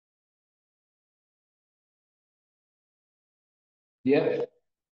Yeah.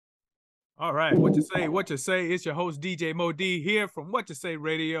 All right, what you say? What you say? It's your host DJ Mo D here from What You Say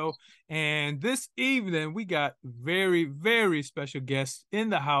Radio, and this evening we got very, very special guests in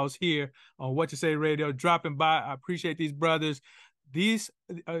the house here on What You Say Radio dropping by. I appreciate these brothers. These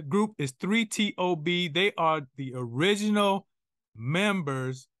group is 3TOB. They are the original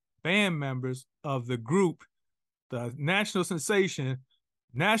members, band members of the group, the national sensation,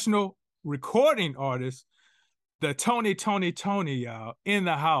 national recording artist, the Tony, y'all, in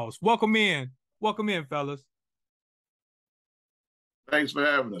the house. Welcome in, fellas. Thanks for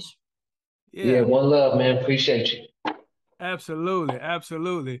having us. Yeah, Yeah, one love, man. Appreciate you. absolutely,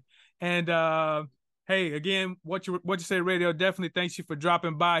 absolutely. And hey, again, what you say, radio. Definitely, thanks you for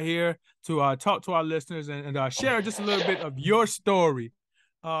dropping by here to talk to our listeners and share just a little bit of your story,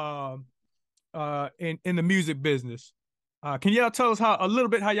 um, in the music business. Can y'all tell us a little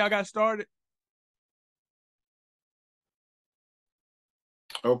bit how y'all got started?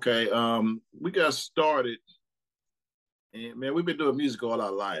 Okay, we got started, and man, we've been doing music all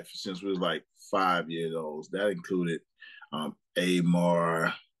our life since we was like 5 years old. That included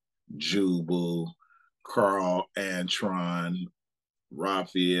Amar, Jubal, Carl, Antron,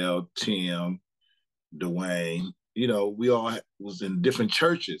 Raphael, Tim, Dwayne. You know, we all was in different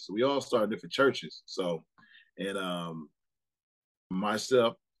churches. We all started different churches. So, and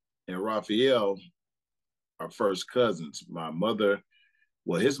myself and Raphael are first cousins. My mother,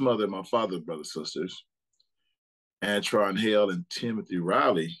 well, his mother and my father, brothers, sisters. Antron Hale and Timothy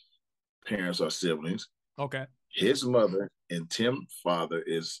Riley, parents are siblings. Okay. His mother and Tim's father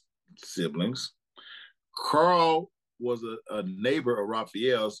is siblings. Carl was a neighbor of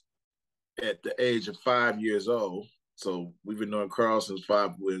Raphael's at the age of 5 years old. So we've been knowing Carl since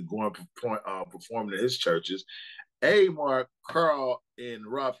five. We're going performing in his churches. Amar, Carl, and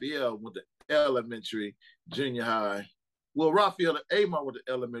Raphael went to elementary, junior high. Well, Raphael and Amar went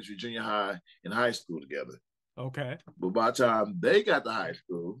to elementary, junior high, and high school together. Okay. But by the time they got to high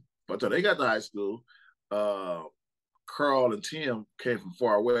school, Carl and Tim came from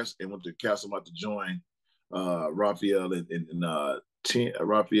far west and went to Castlemont to join Raphael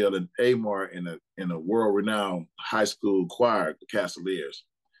Raphael and Amar in a world renowned high school choir, the Castaliers.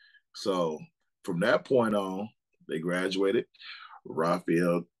 So from that point on, they graduated.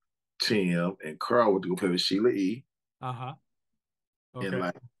 Raphael, Tim, and Carl went to go play with Sheila E. Uh-huh. Okay. In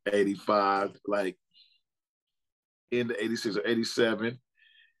like 85, like in the 86 or 87.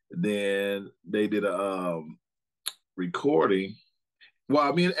 Then they did a recording. Well,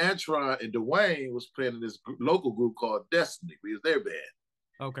 I mean, Antron and Dwayne was playing in this local group called Destiny. We was their band.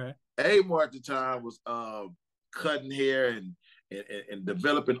 Okay. Amar at the time was cutting hair and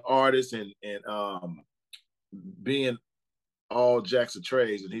developing artists and being all jacks of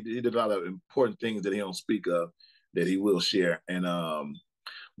trades. And he did a lot of important things that he don't speak of that he will share. And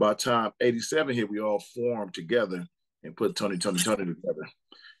by the time 87 hit, we all formed together and put Tony together,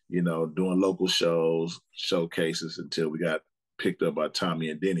 you know, doing local shows, showcases until we got picked up by Tommy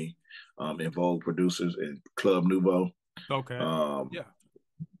and Denny, in Vogue Producers and Club Nouveau. Okay. Yeah.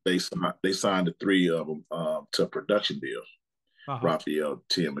 They signed the three of them to a production deal. Uh-huh. Raphael,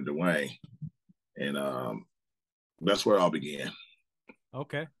 Tim, and Dwayne. And that's where it all began.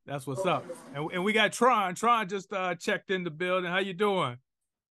 Okay, that's what's up. And we got Tron. Tron just checked in the building. How you doing?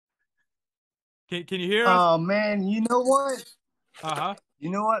 Can you hear us? Oh man, you know what? Uh-huh.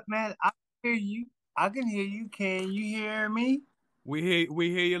 You know what, man? I hear you. I can hear you. Can you hear me? We hear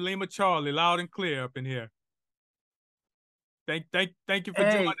you, Lima Charlie, loud and clear up in here. Thank you for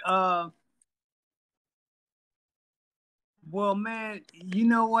joining. Well, man, you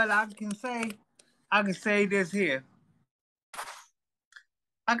know what I can say? I can say this here.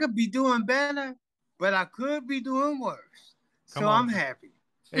 I could be doing better, but I could be doing worse. So I'm happy.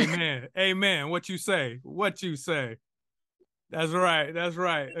 Amen. Amen. What you say? What you say? That's right. That's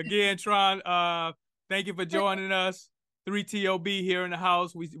right. Again, Tron, thank you for joining us. 3TOB here in the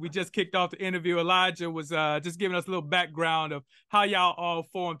house. We just kicked off the interview. Elijah was just giving us a little background of how y'all all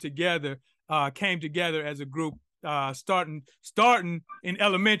formed together, came together as a group, starting in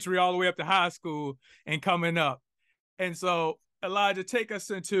elementary all the way up to high school and coming up. And so, Elijah, take us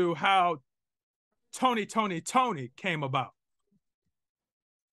into how Tony came about.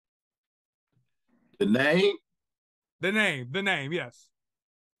 The name? The name, yes.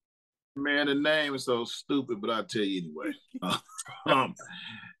 Man, the name is so stupid, but I'll tell you anyway.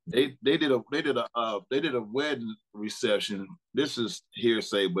 They did a wedding reception. This is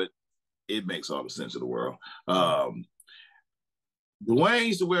hearsay, but it makes all the sense of the world. Dwayne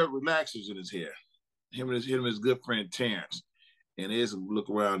used to wear relaxers in his hair. Him and his good friend Terrence. And they used to look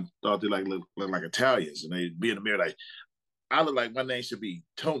around, thought they look like Italians, and they'd be in the mirror like, I look like my name should be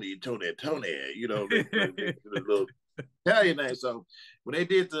Tony, you know, the little Italian name. So when they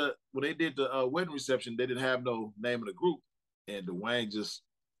did the wedding reception, they didn't have no name of the group, and Dwayne just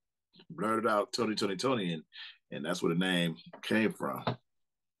blurted out Tony, and that's where the name came from.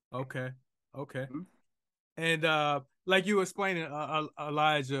 Okay. And like you were explaining,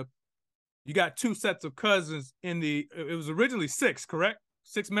 Elijah, you got two sets of cousins in the. It was originally six, correct?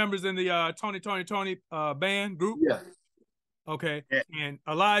 6 members in the Tony band group. Yeah. Okay. Yeah. And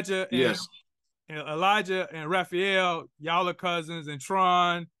Elijah and yes. Elijah and Raphael, y'all are cousins, and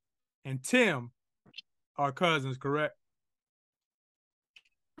Tron and Tim are cousins, correct?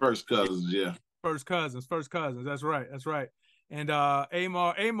 First cousins, yeah. First cousins. That's right. And Amar,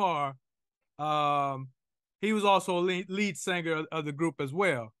 he was also a lead singer of the group as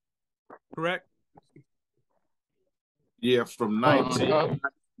well, correct? Yeah, from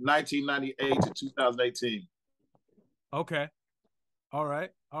 1998 to 2018. Okay. All right.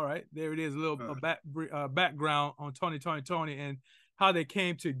 There it is. A little background on Tony, and how they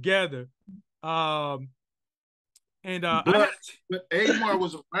came together. But Amar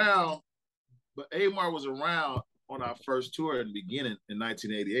was around. But Amar was around on our first tour in the beginning in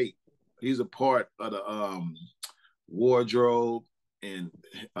 1988. He's a part of the wardrobe and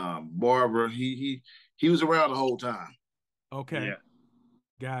barber. He was around the whole time. Okay. Yeah.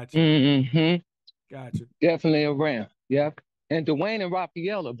 Gotcha. Mm-hmm. Gotcha. Definitely around. Yep. And Dwayne and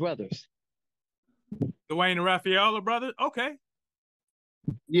Raphael are brothers. Dwayne and Raphael are brothers? Okay.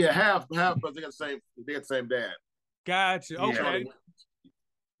 Yeah, half, but they got the same dad. Gotcha. Okay. Yeah.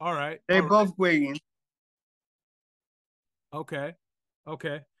 All right. They both Wiggins. Okay.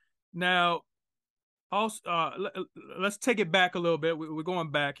 Now, also, let's take it back a little bit. We're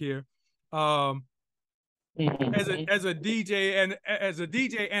going back here. As a DJ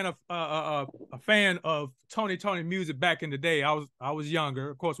and a fan of Tony music back in the day, I was younger.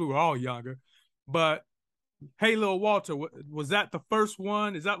 Of course, we were all younger. But Hey Lil Walter, was that the first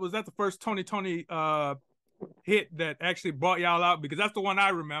one? Was that the first Tony hit that actually brought y'all out? Because that's the one I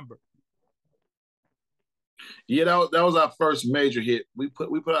remember. Yeah, that was our first major hit. We put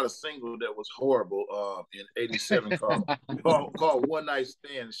out a single that was horrible in '87 called One Night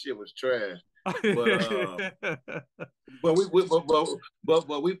Stand. Shit was trash. But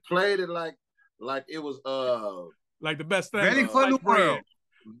we played it like it was like the best thing. Ready for the world.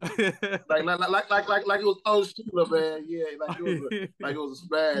 like it was old Sheila, man. Yeah, like it was a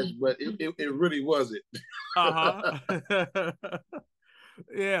smash, but it really wasn't.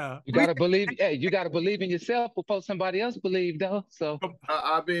 Yeah. You gotta believe. Hey, you gotta believe in yourself before somebody else believe, though. So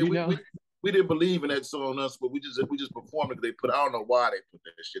I mean, we didn't believe in that song us, but we just performed it. They I don't know why they put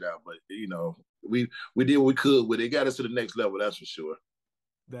that shit out, but you know, we did what we could with it. It got us to the next level, that's for sure.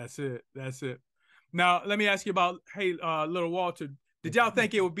 That's it. Now let me ask you about Hey Little Walter. Did y'all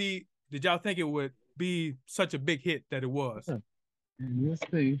think it would be such a big hit that it was? Let's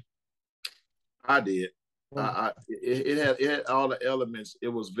see. I did. It had all the elements. It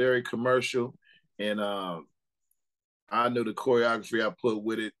was very commercial, and I knew the choreography I put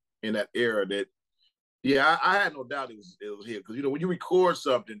with it in that era. That I had no doubt it was hit, because you know when you record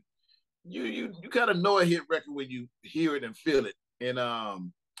something, you kind of know a hit record when you hear it and feel it. And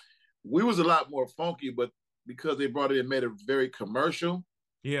we was a lot more funky, but because they brought it and made it very commercial,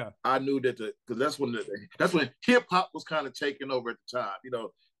 I knew that because that's when hip hop was kind of taking over at the time. You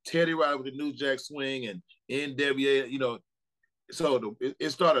know, Teddy Riley with the New Jack Swing and NWA, you know, so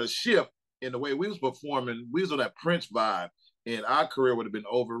it started a shift in the way we was performing. We was on that Prince vibe, and our career would have been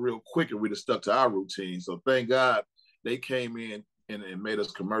over real quick if we'd have stuck to our routine. So thank God they came in and made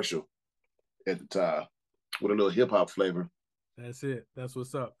us commercial at the time with a little hip hop flavor. That's it. That's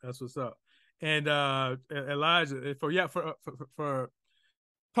what's up. And Elijah, for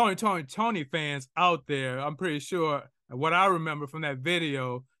Tony fans out there, I'm pretty sure what I remember from that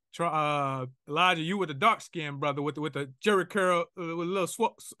video, Elijah, you were the dark skinned brother with the jerry curl, with a little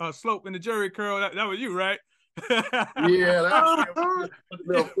slope in the jerry curl. That was you, right? Yeah, that was a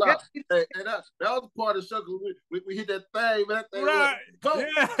little flop. Hey, that was part of the show. We hit that thing, man. That thing right. Go.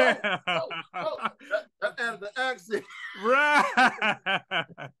 That added the accent. Right.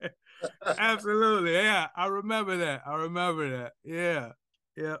 Absolutely. Yeah, I remember that. Yeah,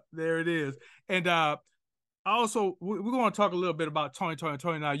 there it is. And also, we're going to talk a little bit about Tony.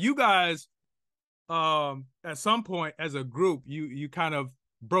 Now, you guys, at some point as a group, you kind of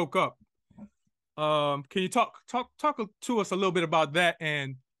broke up. Can you talk to us a little bit about that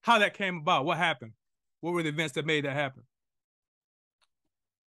and how that came about? What happened? What were the events that made that happen?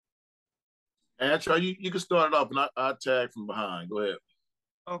 Actually, you can start it off, and I'll tag from behind. Go ahead.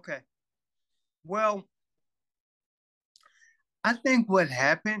 Okay. Well, I think what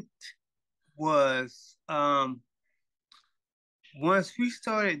happened was once we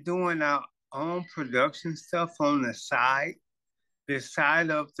started doing our own production stuff on the side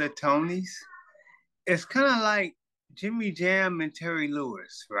of the Tonys, it's kind of like Jimmy Jam and Terry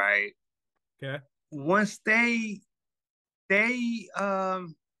Lewis, right? Okay. Once they there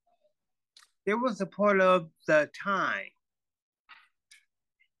was a part of the time,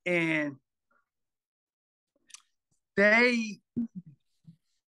 and they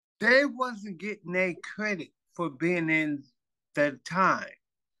they wasn't getting their credit for being in the time.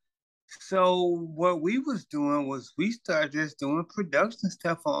 So what we was doing was we started just doing production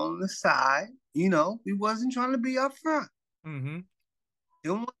stuff on the side. You know, we wasn't trying to be up front. Mm-hmm.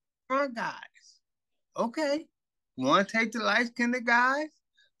 Doing front guys. Okay. Want to take the light skinned guys?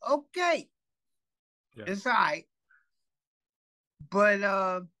 Okay. Yeah. It's all right. But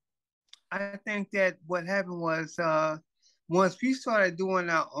I think that what happened was once we started doing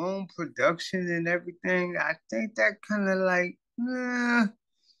our own production and everything, I think that kind of like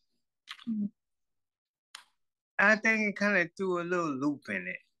I think it kind of threw a little loop in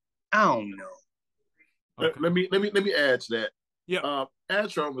it. I don't know. Okay. Let me add to that. Yeah.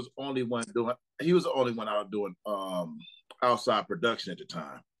 Antron was only one doing. He was the only one out doing outside production at the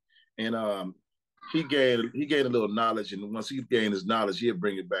time, and he gained a little knowledge. And once he gained his knowledge, he'd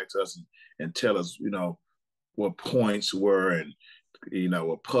bring it back to us and tell us, you know, what points were and you know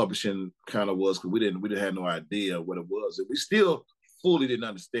what publishing kind of was, because we didn't have no idea what it was, and we still fully didn't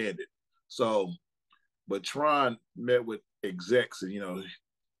understand it. So, but Tron met with execs, and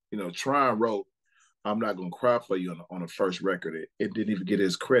Tron wrote "I'm Not Gonna Cry for You" on the first record. It didn't even get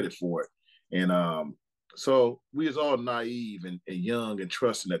his credit for it, and so we was all naive and young and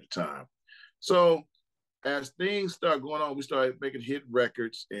trusting at the time. So as things start going on, we started making hit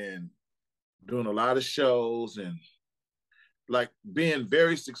records and doing a lot of shows and like being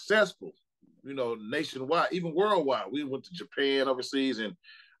very successful, nationwide, even worldwide. We went to Japan, overseas, and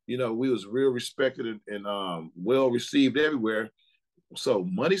we was real respected and well received everywhere. So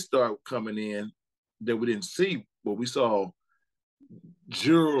money started coming in that we didn't see, but we saw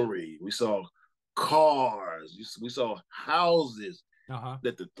jewelry, we saw cars, we saw houses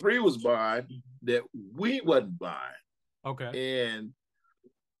that the three was buying that we wasn't buying. Okay. And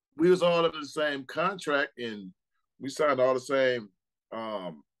we was all under the same contract, and we signed all the same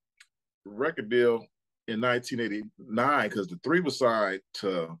record deal in 1989 because the three was signed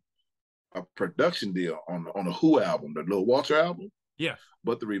to a production deal on the Who album, the Little Walter album. Yeah.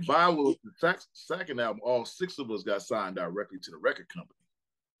 But the Revival, the second album, all six of us got signed directly to the record company.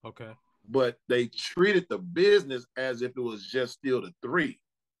 Okay. But they treated the business as if it was just still the three.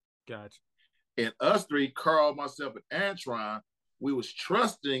 Gotcha. And us three, Carl, myself, and Antron, we was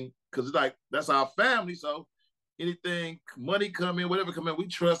trusting because it's like that's our family. So anything, money come in, whatever come in, we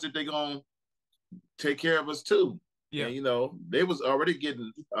trust that they're gonna take care of us too. Yeah. And they was already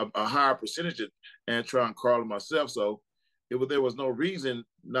getting a higher percentage of Antron, Carl, and myself. So there was no reason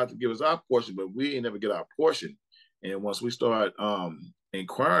not to give us our portion, but we ain't never get our portion. And once we started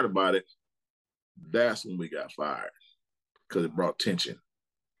inquiring about it, that's when we got fired because it brought tension.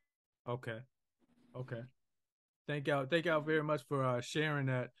 Okay. Thank y'all very much for sharing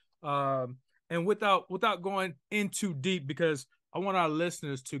that. And without going in too deep, because I want our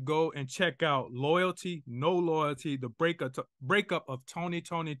listeners to go and check out Loyalty, No Loyalty, the breakup of Tony.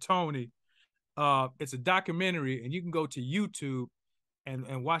 It's a documentary, and you can go to YouTube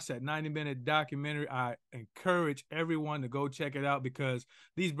and watch that 90-minute documentary. I encourage everyone to go check it out because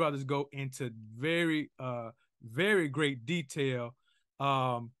these brothers go into very great detail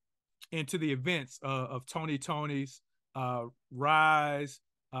into the events of Tony's rise,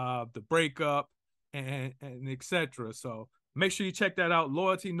 the breakup, and etc. So make sure you check that out.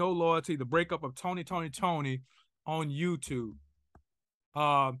 Loyalty, No Loyalty, the breakup of Tony on YouTube.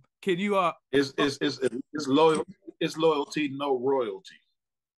 Can you it's loyalty, no royalty.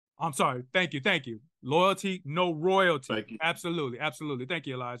 I'm sorry. Thank you. Loyalty, no royalty. Thank you. Absolutely. Thank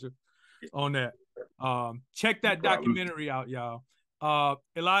you, Elijah, on that. Check that documentary out, y'all.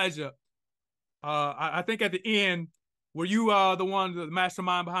 Elijah, I think at the end, were you the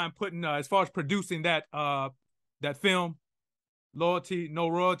mastermind behind putting as far as producing that film, Loyalty, No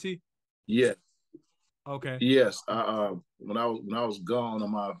Royalty? Yes. Okay. Yes. When I was gone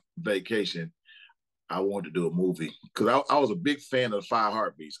on my vacation, I wanted to do a movie because I was a big fan of the Five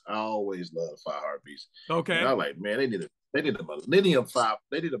Heartbeats. I always loved Five Heartbeats. Okay. And I like, man, they need a Millennium Five.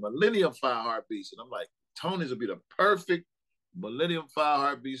 They need a Millennium Five Heartbeats, and I'm like, Tony's would be the perfect Millennium Five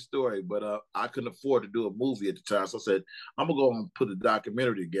Heartbeat story. But I couldn't afford to do a movie at the time, so I said I'm gonna go and put a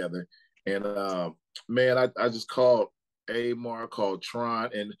documentary together. And man, I just called Amar, called Tron,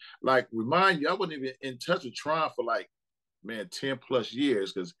 and like remind you, I wasn't even in touch with Tron for like 10+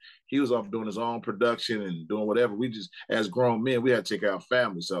 years because he was off doing his own production and doing whatever. We just, as grown men, we had to take care of our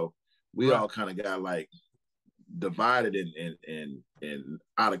family, so we all kind of got like divided and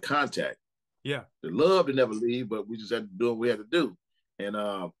out of contact. Yeah, the love to never leave, but we just had to do what we had to do. And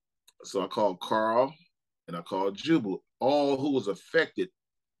so I called Carl and I called Jubal, all who was affected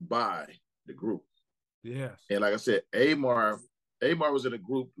by the group. Yes. And like I said, Amar was in a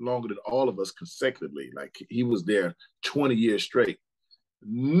group longer than all of us consecutively. Like he was there 20 years straight.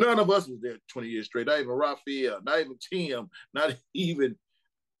 None of us was there 20 years straight. Not even Raphael, not even Tim, not even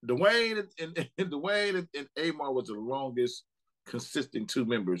Dwayne and Amar was the longest consistent two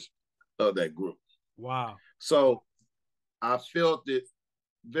members of that group. Wow. So I felt it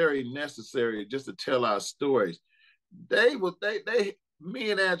very necessary just to tell our stories.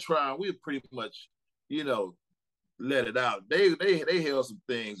 Me and Antron, we pretty much, let it out. They held some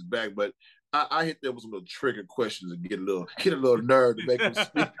things back, but I hit them with some little trigger questions and get a little nerve to make them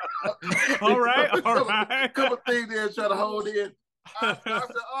speak. All right. Couple things there trying to hold in. I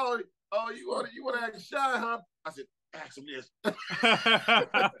said, oh, you want to act shy, huh? I said, ask him this.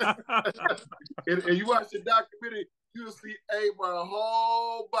 and you watch the documentary, you'll see Amar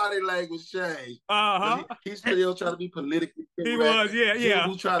whole body language change. He's still trying to be politically correct. He was, yeah.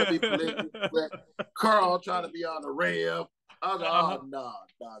 Who's trying to be politically correct. Carl trying to be on the rev. I was like, no.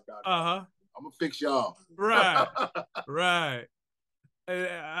 I'm gonna fix y'all. Right.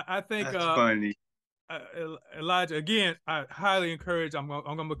 I think that's funny. Elijah, again, I highly encourage, I'm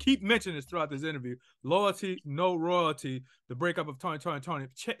gonna keep mentioning this throughout this interview. Loyalty, No Royalty, the breakup of Tony.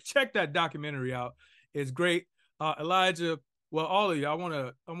 Check that documentary out. It's great. Elijah, well, all of you, I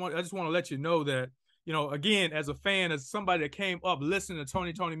just want to let you know that, again, as a fan, as somebody that came up listening to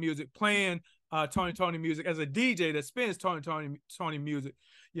Tony music, playing Tony music, as a DJ that spins Tony music,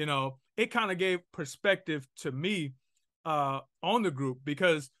 it kind of gave perspective to me on the group,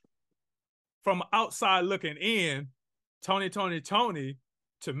 because from outside looking in, Tony,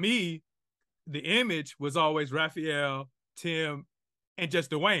 to me, the image was always Raphael, Tim, and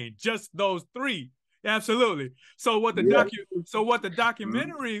just Dwayne, just those three. Absolutely. So what the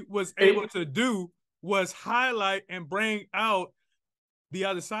documentary was able to do was highlight and bring out the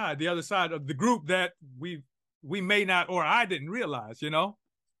other side of the group that we may not, or I didn't realize, Go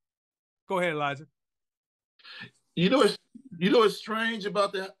ahead, Elijah. What's strange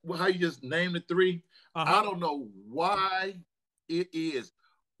about that? How you just named the three? I don't know why it is,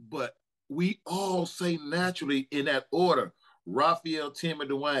 but we all say naturally in that order: Raphael, Tim, and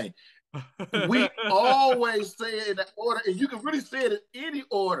Dwayne. We always say it in that order, and you can really say it in any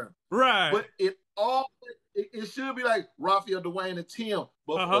order. Right. But it should be like Raphael, Dwayne, and Tim.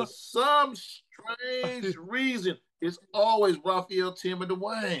 But for some strange reason, it's always Raphael, Tim, and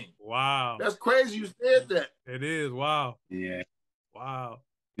Dwayne. Wow. That's crazy you said that. It is. Wow. Yeah. Wow.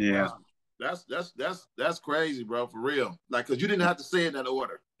 Yeah. Wow. That's crazy, bro, for real. Like, because you didn't have to say it in that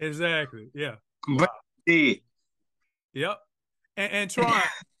order. Exactly. Yeah. Wow. Yep. And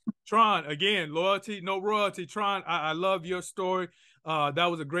Tron, again, loyalty, no royalty. Tron, I love your story. That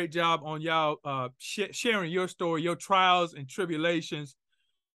was a great job on y'all sharing your story, your trials and tribulations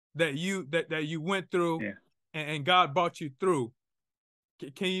that you went through, and God brought you through.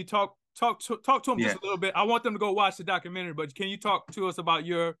 Can you talk to them just a little bit? I want them to go watch the documentary, but can you talk to us about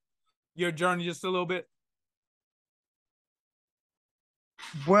your journey just a little bit?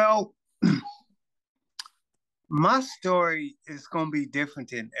 Well, my story is going to be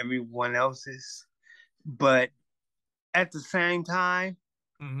different than everyone else's, but at the same time,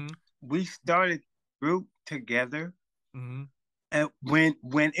 we started the group together, and when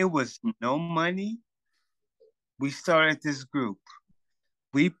it was no money, we started this group.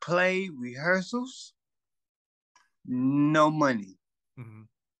 We played rehearsals, no money,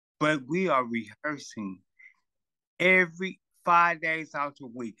 but we are rehearsing every 5 days out the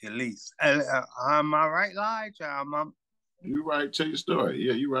week at least. Am I right, Elijah? You're right. Tell your story.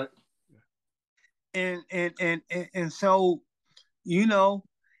 Yeah, you're right. And so,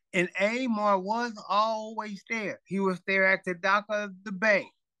 and Amar was always there. He was there at the dock of the bay.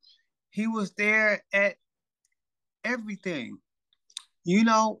 He was there at everything,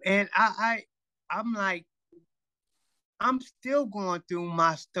 and I'm like, I'm still going through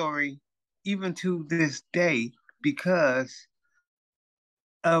my story even to this day because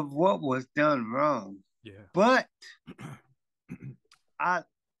of what was done wrong. Yeah. But I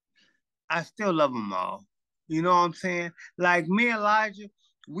still love them all. You know what I'm saying? Like me and Elijah,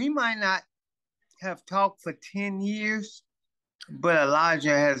 we might not have talked for 10 years, But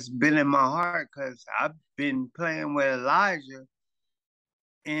Elijah has been in my heart because I've been playing with Elijah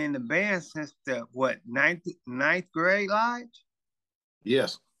in the band since the ninth grade, Elijah?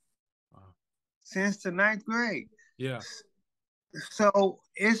 Yes. Wow. Since the ninth grade. Yeah. So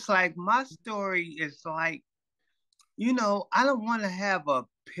it's like my story is like, I don't want to have a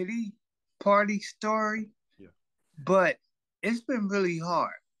pity party story. Yeah. But it's been really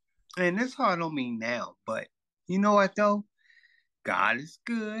hard. And it's hard on me now. But you know what though? God is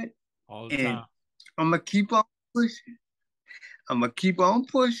good. All the And time. I'm gonna keep on pushing. I'm gonna keep on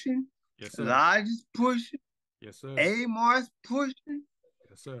pushing. Yes, sir. Elijah's pushing. Yes, sir. Amar's pushing.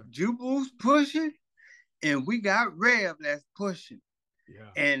 Yes, sir. Jubal's pushing. And we got Rev that's pushing.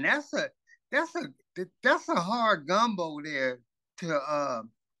 Yeah. And that's a hard gumbo there to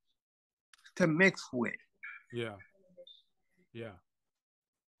mix with. Yeah. Yeah.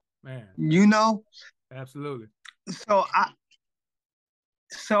 Man. Absolutely. So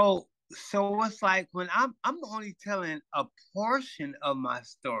it's like when I'm only telling a portion of my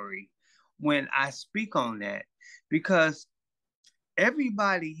story when I speak on that, because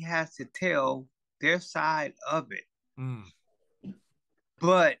everybody has to tell their side of it. Mm.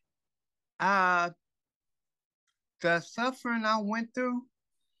 But the suffering I went through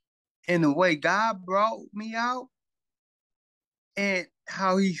and the way God brought me out and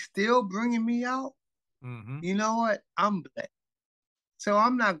how he's still bringing me out, you know what? I'm blessed. So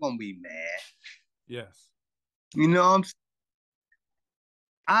I'm not going to be mad. Yes. You know,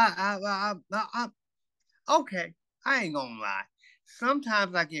 I okay. I ain't gonna lie.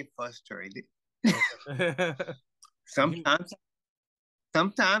 Sometimes I get frustrated. Sometimes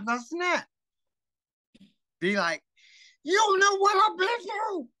I snap. Be like, you don't know what I've been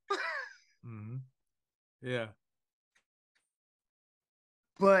through. Yeah.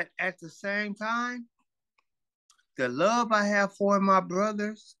 But at the same time, the love I have for my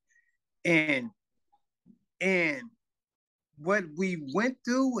brothers and what we went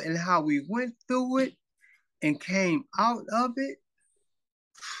through and how we went through it and came out of it,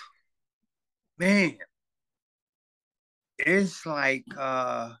 man, it's like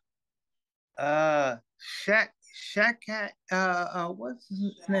what's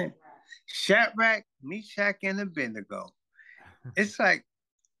his name? Shadrach, Meshach, and Abednego. It's like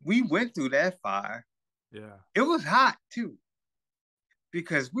we went through that fire. Yeah. It was hot too,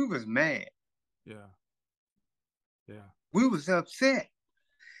 because we was mad. Yeah. Yeah. We was upset.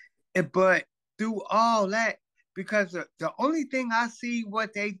 But through all that, because the only thing I see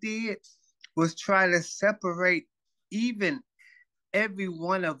what they did was try to separate even every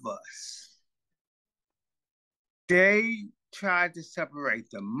one of us. They tried to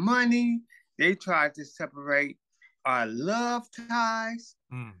separate the money. They tried to separate our love ties,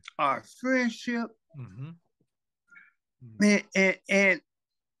 our friendship. Man, and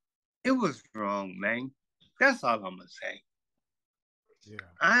it was wrong, man. That's all I'm gonna say. Yeah.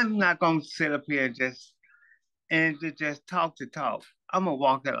 I'm not gonna sit up here and just talk to talk. I'm gonna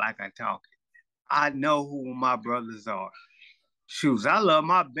walk it like I talk it. I know who my brothers are. Shoes, I love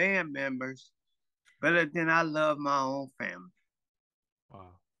my band members better than I love my own family.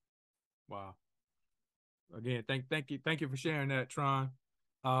 Wow. Wow. Again, thank you for sharing that, Tron.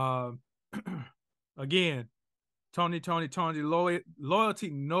 Again, Tony, loyalty,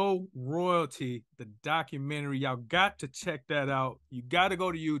 no royalty. The documentary, y'all got to check that out. You got to go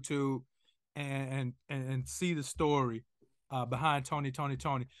to YouTube and see the story behind Tony.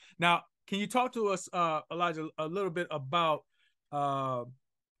 Now, can you talk to us, Elijah, a little bit about the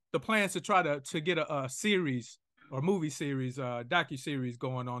plans to try to get a series or movie series, docu-series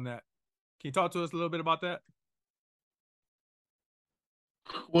going on that? Can you talk to us a little bit about that?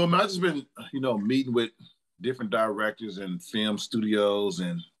 Well, I've just been, meeting with different directors and film studios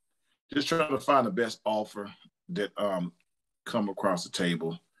and just trying to find the best offer that come across the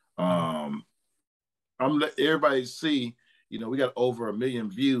table. I'm letting everybody see, we got over 1 million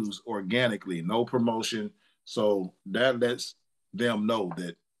views organically, no promotion. So that lets them know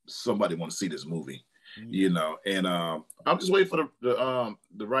that somebody wants to see this movie, and I'm just waiting for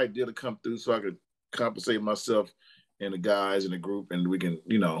the right deal to come through so I could compensate myself and the guys in the group, and we can,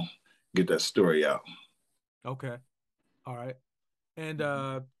 get that story out. Okay. All right. And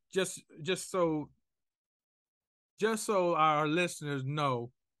just so our listeners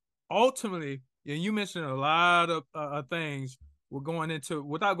know, ultimately, and you mentioned a lot of things we're going into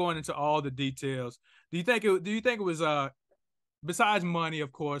without going into all the details. Do you think it was besides money,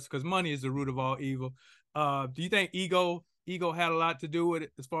 of course, because money is the root of all evil? Do you think ego had a lot to do with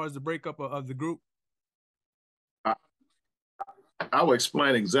it as far as the breakup of the group? I will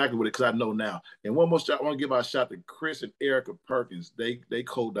explain exactly what it, because I know now. And one more shot, I want to give a shout to Chris and Erica Perkins. They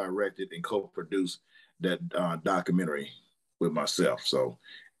co-directed and co-produced that documentary with myself. So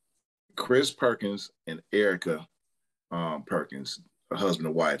Chris Perkins and Erica Perkins, a husband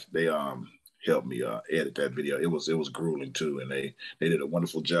and wife, they helped me edit that video. It was grueling too, and they did a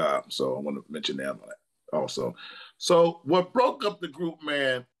wonderful job. So I want to mention that also. So what broke up the group,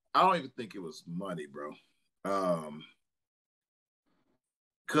 man, I don't even think it was money, bro.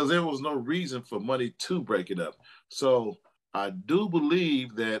 Because there was no reason for money to break it up. So I do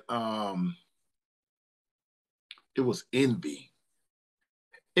believe that it was envy.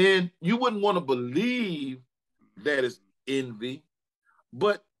 And you wouldn't want to believe that it's envy,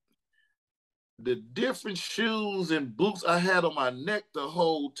 but the different shoes and boots I had on my neck the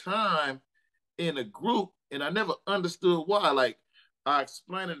whole time in a group, and I never understood why. Like I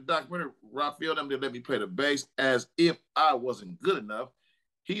explained in the documentary, Raphael them didn't let me play the bass as if I wasn't good enough.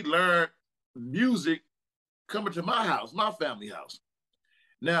 He learned music coming to my house, my family house.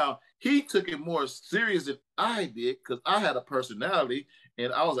 Now, he took it more serious than I did because I had a personality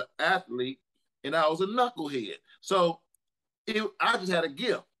and I was an athlete and I was a knucklehead. So I just had a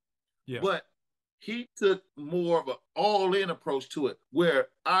gift. Yeah. But he took more of an all-in approach to it where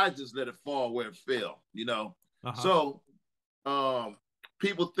I just let it fall where it fell, you know? So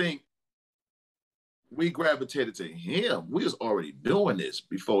people think we gravitated to him. We was already doing this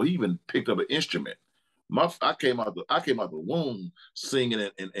before he even picked up an instrument. I came out the womb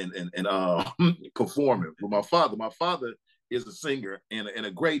singing and performing with my father. My father is a singer and a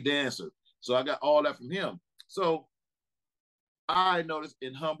great dancer, so I got all that from him. So I noticed,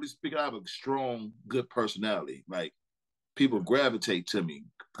 and humbly speaking, I have a strong, good personality. Like people gravitate to me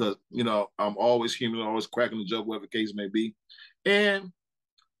because I'm always human, always cracking a joke, whatever the case may be. And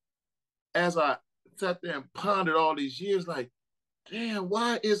as I sat there and pondered all these years, like, damn,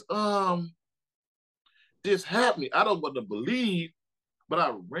 why is this happening? I don't want to believe, but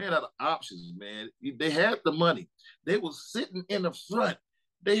I ran out of options, man. They had the money. They were sitting in the front.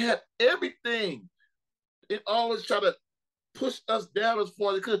 They had everything. It always tried to push us down as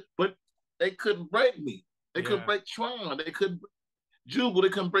far as they could, but they couldn't break me. They couldn't break Tron. They couldn't Jubal. They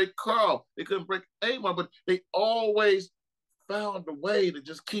couldn't break Carl. They couldn't break Amar, but they always found a way to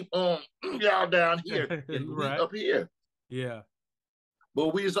just keep on y'all down here and right. Up here. Yeah.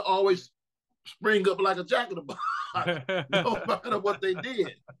 But we used to always spring up like a jack in the box, no matter what they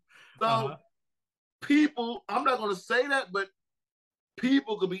did. So people, I'm not going to say that, but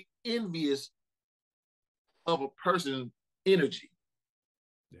people could be envious of a person's energy.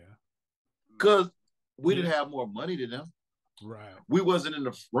 Yeah. Because we didn't have more money than them. Right. We wasn't in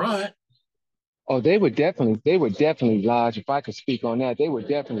the front. Oh, they were definitely large. If I could speak on that, they were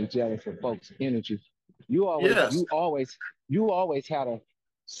definitely jealous of folks' energy. You always had a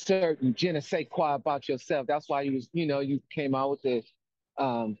certain je ne sais quoi about yourself. That's why you came out with the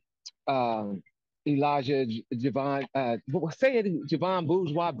Elijah Javon, say it, Javon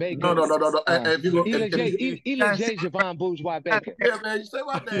Bourgeois Baker. No. Elijah Javon Bourgeois Baker. Yeah, man, you say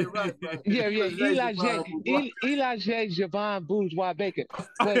my name right, bro. Yeah. Elijah Javon Bourgeois Baker.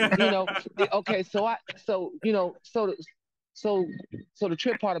 But okay, so the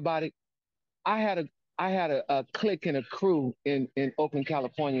trip part about it, I had a clique and a crew in Oakland,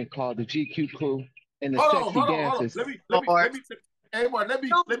 California called the GQ Crew and the Sexy Dancers. Amar, let me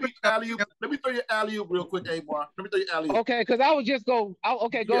throw your alley-oop real quick, Amar. Let me throw your alley-oop. Okay, because I would just go.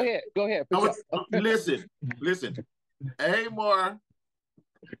 Okay, go ahead. Listen. Amar,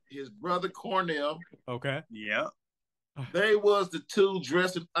 his brother Cornell. Okay. Yeah. They was the two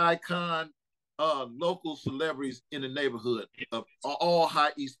dressing icon local celebrities in the neighborhood of all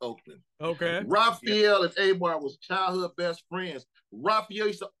high East Oakland. Okay. Raphael and Amar was childhood best friends. Raphael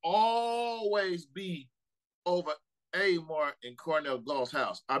used to always be over Amar and Cornell Goff's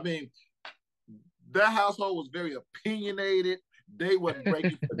house. I mean, that household was very opinionated. They wasn't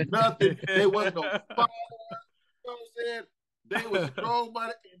breaking for nothing. They wasn't no fire. You know what I'm saying? They was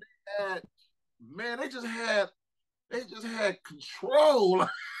strong-minded, and they just had control.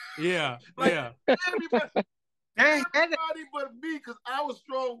 Yeah. Everybody but me, because I was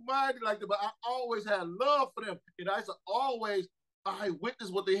strong-minded like that, but I always had love for them. And I used to I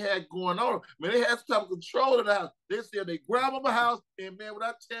witnessed what they had going on. Man, they had some type of control in the house. They said they grabbed my house, and man, when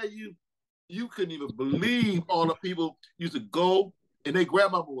I tell you, you couldn't even believe all the people used to go, and they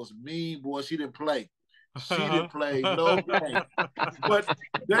grandmama was mean, boy. She didn't play. She didn't play no game. But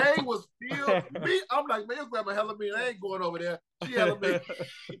they was still me. I'm like, man, your grandma hella mean. I ain't going over there. She hella mean.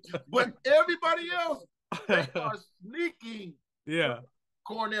 But everybody else, they are sneaking. Yeah.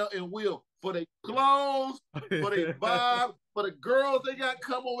 Cornell and Will for their clothes, for their vibe, for the girls they got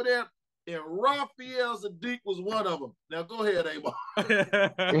come over there, and Raphael Sadiq was one of them. Now go ahead, Amar.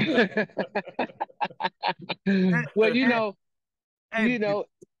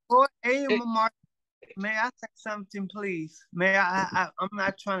 Well, may I say something, please? May I'm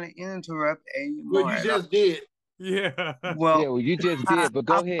not trying to interrupt Amar. Well, you just did. Yeah. Well, you just did, but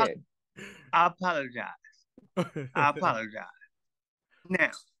go ahead. I apologize. I apologize.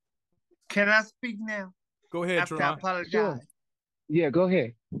 Now, can I speak now? Go ahead, after Tron. I apologize. Sure. Yeah, go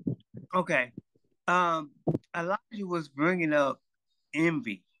ahead. Okay. Elijah was bringing up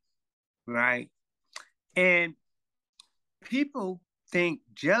envy, right? And people think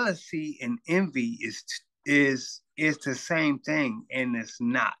jealousy and envy is the same thing, and it's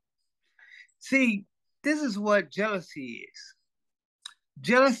not. See, this is what jealousy is.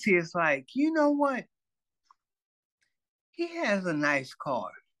 Jealousy is like, you know what? He has a nice car.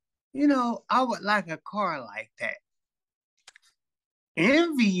 You know, I would like a car like that.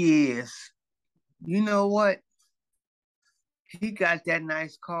 Envy is, you know what? He got that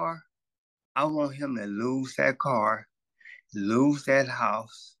nice car. I want him to lose that car, lose that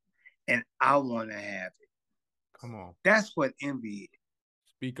house, and I want to have it. Come on. That's what envy is.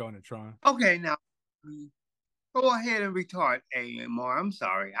 Speak on it, Tron. Okay, now go ahead and retard AMR. I'm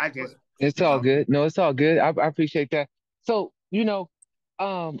sorry. It's all good. No, it's all good. I appreciate that. So,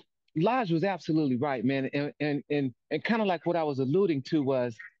 Lodge was absolutely right, man. And kind of like what I was alluding to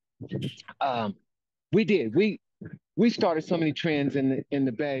was we started so many trends in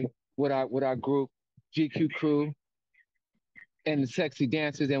the Bay with our group, GQ Crew and the Sexy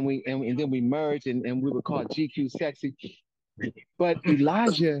Dancers, and then we merged and we were called GQ Sexy. But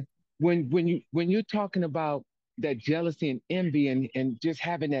Elijah, when you're talking about that jealousy and envy and just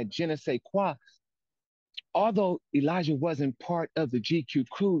having that je ne sais quoi, although Elijah wasn't part of the GQ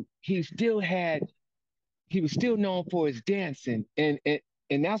crew, he was still known for his dancing, and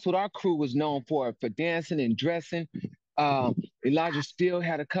that's what our crew was known for dancing and dressing. Elijah still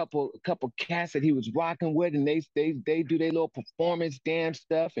had a couple cats that he was rocking with, and they do their little performance dance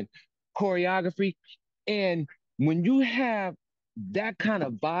stuff and choreography. And when you have that kind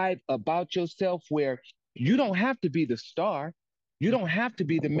of vibe about yourself, where you don't have to be the star, you don't have to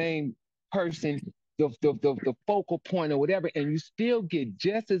be the main person, the focal point or whatever, and you still get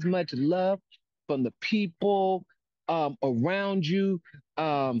just as much love from the people around you,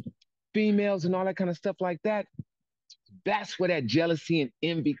 females and all that kind of stuff like that. That's where that jealousy and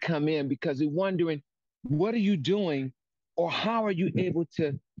envy come in, because you're wondering, what are you doing, or how are you able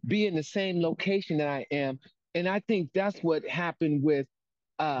to be in the same location that I am? And I think that's what happened with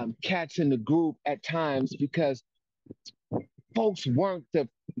cats in the group at times, because folks weren't the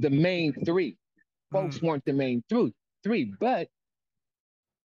main three. Folks weren't the main three, but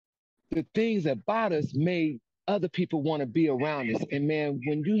the things about us made other people want to be around us. And man,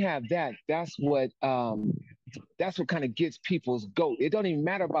 when you have that, that's what kind of gets people's goat. It don't even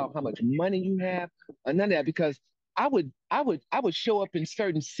matter about how much money you have or none of that, because I would show up in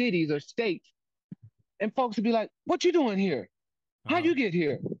certain cities or states, and folks would be like, "What you doing here? How you get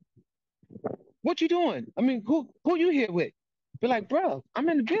here? What you doing? I mean, who you here with?" Be like, "Bro, I'm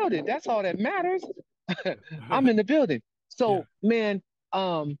in the building. That's all that matters. I'm in the building." So, man,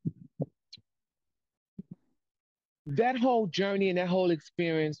 that whole journey and that whole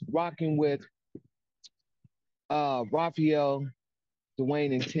experience rocking with Raphael,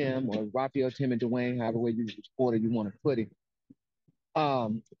 Dwayne, and Tim, or Raphael, Tim, and Dwayne, however way order you want to put it.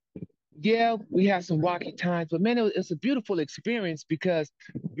 Yeah, we had some rocky times, but man, it's a beautiful experience, because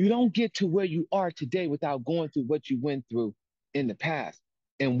you don't get to where you are today without going through what you went through in the past.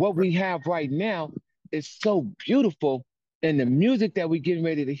 And what we have right now is so beautiful. And the music that we're getting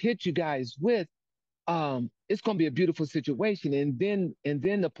ready to hit you guys with, it's going to be a beautiful situation. And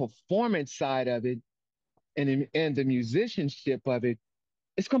then the performance side of it, and the musicianship of it,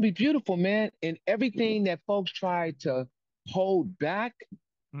 it's going to be beautiful, man. And everything that folks tried to hold back,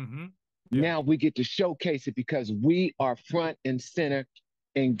 now we get to showcase it, because we are front and center.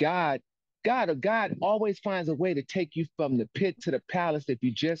 And God always finds a way to take you from the pit to the palace if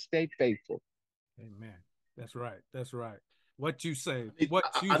you just stay faithful. Amen. That's right. That's right. What you say?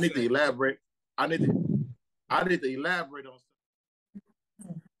 I need to elaborate. I need to elaborate on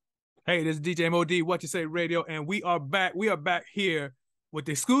something. Hey, this is DJ Mo D, What You Say Radio, and we are back. We are back here with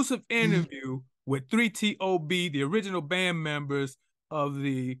the exclusive interview with 3TOB, the original band members of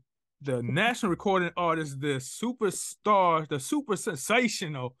the national recording artist, the superstar, the super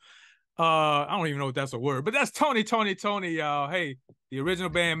sensational. I don't even know if that's a word, but that's Tony, y'all. Hey, the original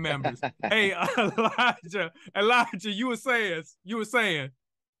band members. Hey, Elijah, you were saying.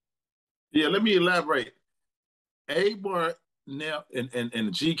 Yeah, let me elaborate. Amar now and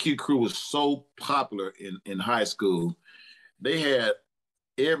the GQ crew was so popular in high school. They had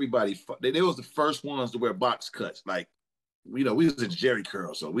everybody. They was the first ones to wear box cuts. Like, we was in Jerry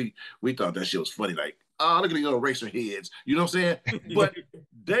curl, so we thought that shit was funny. Like, oh, look at these little racer heads. You know what I'm saying? But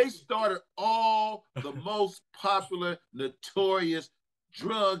they started all the most popular, notorious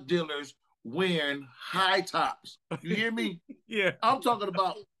drug dealers wearing high tops. You hear me? Yeah. I'm talking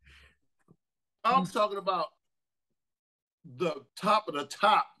about the top of the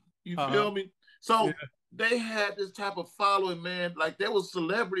top. You feel me? So they had this type of following, man. Like, there was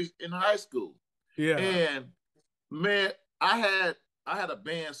celebrities in high school. Yeah. And man, I had a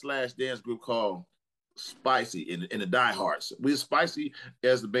band / dance group called Spicy in the Diehards. We were Spicy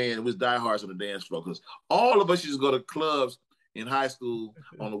as the band, and we was Diehards on the dance floor, because all of us used to go to clubs in high school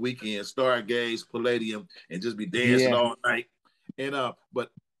on the weekend, Stargaze, Palladium, and just be dancing all night. And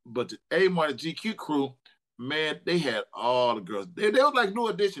but the Amar and GQ crew, man, they had all the girls. They was like New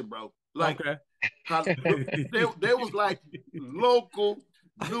Edition, bro. Like, they was like local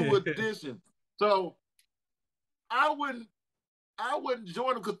New Edition. So I wouldn't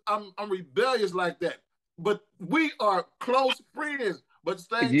join them because I'm rebellious like that. But we are close friends. But at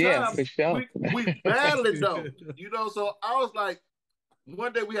the same time, for sure. we battling though. So I was like,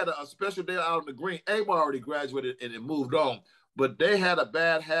 one day we had a special day out on the green. Amar already graduated and it moved on. But they had a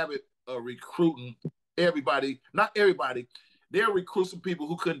bad habit of recruiting everybody. Not everybody. They'll recruit some people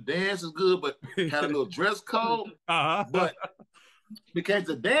who couldn't dance as good, but had a little dress code. But because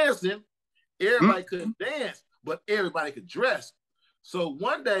of dancing, everybody couldn't dance, but everybody could dress. So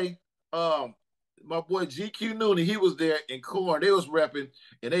one day, my boy GQ Noonan, he was there in Corn. They was repping,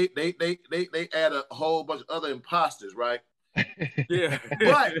 and they had a whole bunch of other imposters, right? Yeah.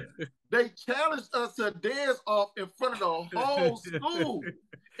 But they challenged us to dance off in front of the whole school.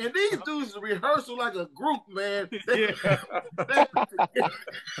 And these dudes rehearsal like a group, man.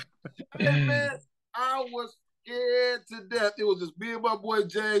 And man, I was scared to death. It was just me and my boy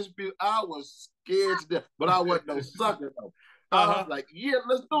James. I was scared to death, but I wasn't no sucker though. I was like, yeah,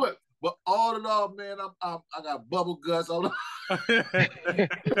 let's do it. But all in all, man, I got bubble guts on. This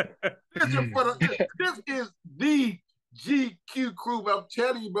is the GQ crew. I'm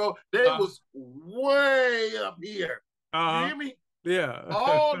telling you, bro, they was way up here. You hear me? Yeah.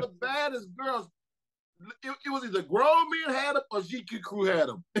 All the baddest girls. It was either grown men had them or GQ crew had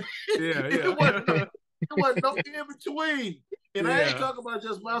them. It wasn't no in between. And I ain't talking about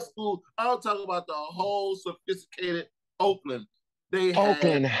just my school. I'm talking about the whole sophisticated Oakland. They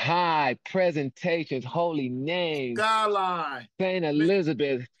Oakland High, Presentations, Holy Name, Skyline, St.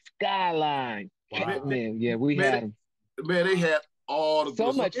 Elizabeth, Skyline. Wow. Man, we had them. Man, they had all the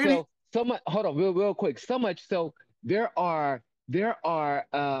so much. So much. Hold on, real quick. So much so there are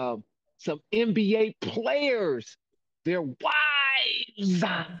some NBA players. Their wives.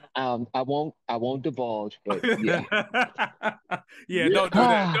 I won't divulge, but yeah. Don't do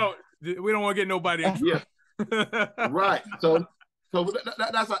that. We don't want to get nobody in trouble. Right. So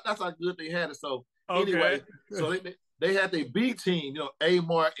that's how good they had it. So anyway, so they had their B team,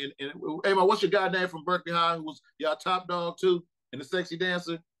 Amar and Amar, what's your guy name from Berkeley High who was y'all top dog too and the sexy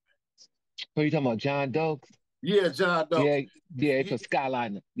dancer? Who you talking about, John Dokes? Yeah, John Dokes. Yeah, it's a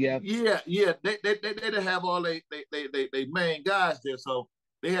Skyliner. Yeah. They didn't have all they main guys there, so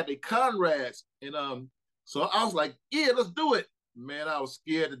they had their Conrads, and so I was like, yeah, let's do it. Man, I was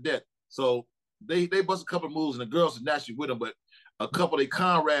scared to death. So they bust a couple of moves, and the girls were naturally with them, but a couple of their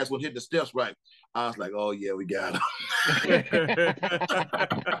Conrads would hit the steps right. I was like, oh yeah, we got them.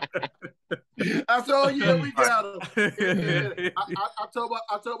 I said, oh yeah, we got them. I told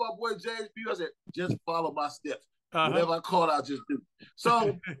my boy James P. I said, just follow my steps. Whatever I call, I'll just do.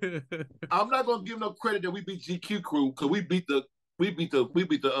 So I'm not gonna give no credit that we beat GQ crew because we beat the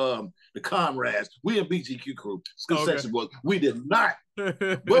Conrads. We didn't beat GQ crew. Section boys. We did not.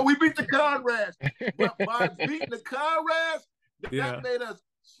 But we beat the Conrads. But by beating the Conrads, that made us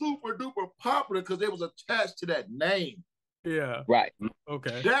super duper popular because they was attached to that name. Yeah. Right.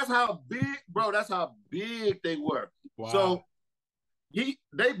 Okay. That's how big, bro. That's how big they were. Wow. So they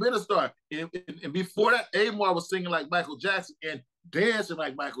been a star. And before that, Amar was singing like Michael Jackson and dancing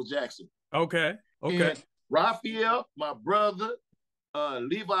like Michael Jackson. Okay. And Raphael, my brother,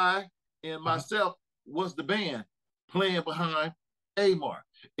 Levi, and myself was the band playing behind Amar.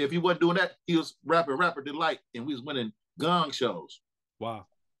 If he wasn't doing that, he was rapping Rapper Delight, and we was winning gong shows. Wow.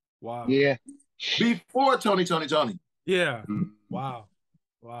 Yeah. Before Tony. Yeah. Wow.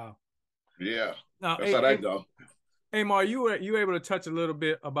 Yeah. Now, that's how that go. Amar, you able to touch a little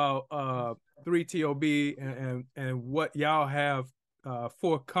bit about 3TOB and what y'all have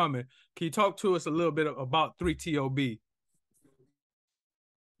forthcoming. Can you talk to us a little bit about 3TOB?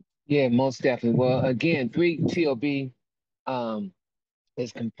 Yeah, most definitely. Well, again, 3TOB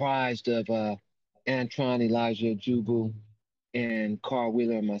is comprised of Antron, Elijah, Jubu, and Carl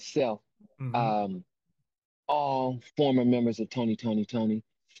Wheeler and myself. Um, all former members of Tony.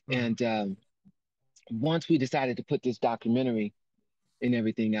 And once we decided to put this documentary and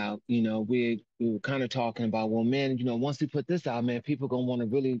everything out, we were kind of talking about, well, man, once we put this out, man, people gonna want to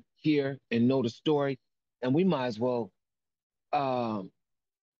really hear and know the story, and we might as well um,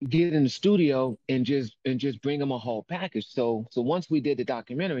 get in the studio and just bring them a whole package. So once we did the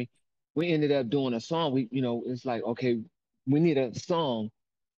documentary, we ended up doing a song. It's like, okay, we need a song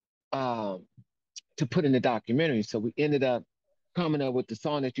um, to put in the documentary. So we ended up coming up with the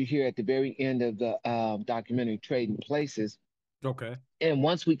song that you hear at the very end of the documentary, Trading Places. Okay. And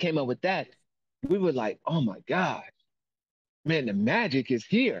once we came up with that, we were like, oh my God, man, the magic is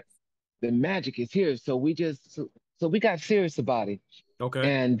here. The magic is here. So we got serious about it.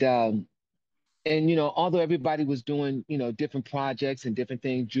 Okay. And although everybody was doing, different projects and different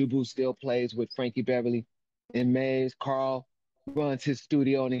things, Jubu still plays with Frankie Beverly and Mays. Carl runs his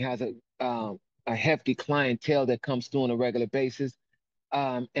studio and he has a hefty clientele that comes through on a regular basis.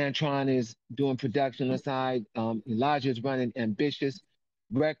 Antron is doing production on the side. Elijah is running Ambitious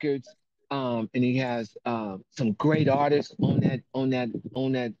Records, and he has some great artists on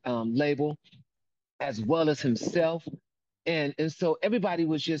that label, as well as himself. And so everybody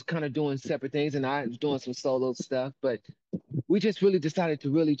was just kind of doing separate things, and I was doing some solo stuff. But we just really decided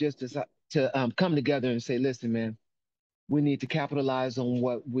to really just decide to come together and say, listen, man, we need to capitalize on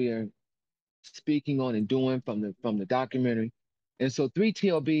what we're speaking on and doing from the documentary. And so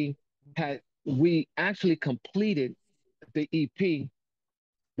 3TLB we actually completed the EP,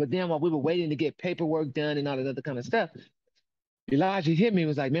 but then while we were waiting to get paperwork done and all that other kind of stuff, Elijah hit me and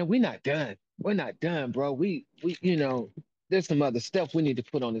was like, man, we're not done. We're not done, bro. We there's some other stuff we need to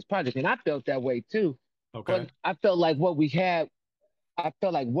put on this project. And I felt that way too. Okay. But I felt like what we had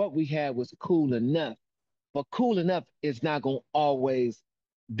was cool enough. But cool enough is not gonna always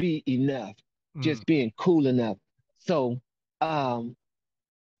be enough. Just being cool enough. So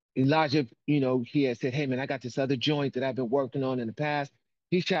Elijah, he had said, hey man, I got this other joint that I've been working on in the past.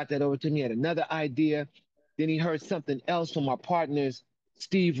 He shot that over to me, had another idea. Then he heard something else from our partners,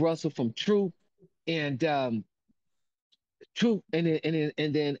 Steve Russell from Troop, and Troop, and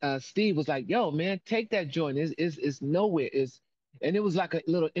then Steve was like, "Yo, man, take that joint. It's nowhere. And it was like a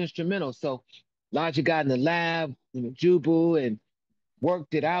little instrumental. So Elijah got in the lab, Jubu, and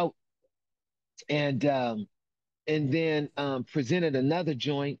worked it out, and then presented another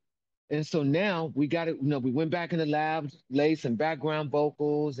joint. And so now we got it. We went back in the lab, laid some background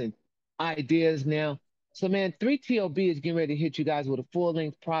vocals and ideas now. So man, 3TLB is getting ready to hit you guys with a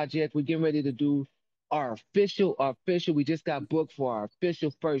full-length project. We're getting ready to do our official. We just got booked for our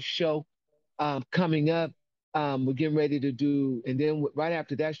official first show coming up. We're getting ready to do, and then right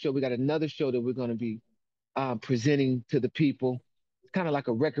after that show, we got another show that we're going to be presenting to the people. It's kind of like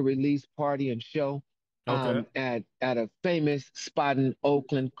a record release party and show Okay. at a famous spot in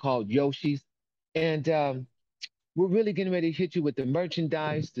Oakland called Yoshi's. And we're really getting ready to hit you with the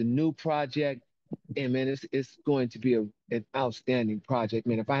merchandise, the new project. And man, it's going to be an outstanding project,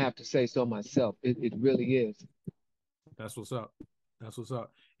 man. If I have to say so myself, it really is. That's what's up. That's what's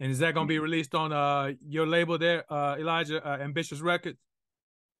up. And is that going to be released on your label there, Elijah, Ambitious Records?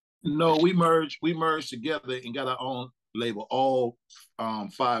 No, we merged together and got our own label. All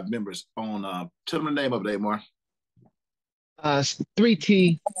 5 members on. Tell them the name of it, Amar.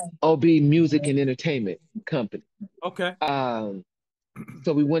 3TOB Music and Entertainment Company. Okay.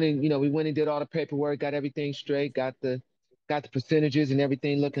 So we went and did all the paperwork, got everything straight, got the percentages and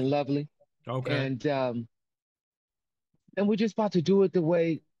everything looking lovely. Okay. And we're just about to do it the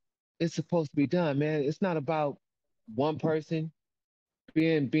way it's supposed to be done, man. It's not about one person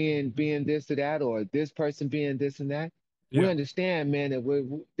being this or that, or this person being this and that. Yeah. We understand, man, that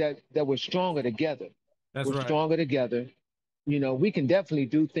we're stronger together. That's we're right. stronger together. We can definitely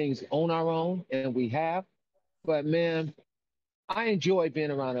do things on our own, and we have. But man, I enjoy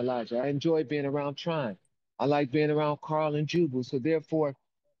being around Elijah. I enjoy being around Tron. I like being around Carl and Jubal. So therefore,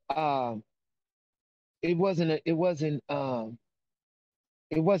 um, it wasn't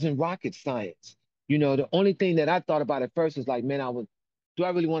rocket science. The only thing that I thought about at first was like, man, do I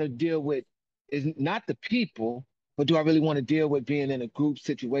really want to deal with is not the people, but do I really want to deal with being in a group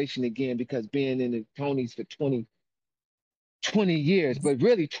situation again? Because being in the Tonys for 20 years, but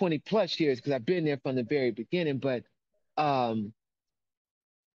really 20 plus years, because I've been there from the very beginning. But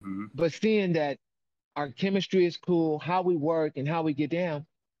seeing that our chemistry is cool, how we work and how we get down,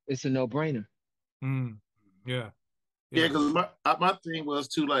 it's a no-brainer. Yeah. Yeah, because my thing was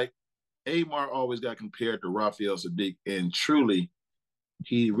too, like, Amar always got compared to Raphael Sadiq, and truly,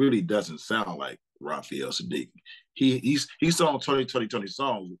 he really doesn't sound like Raphael Sadiq. He sung Tony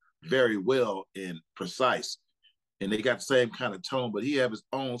songs very well and precise, and they got the same kind of tone, but he have his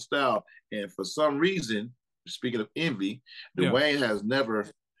own style. And for some reason, speaking of envy, Dwayne has never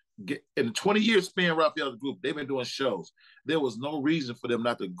in the 20 years span Raphael's group, they've been doing shows. There was no reason for them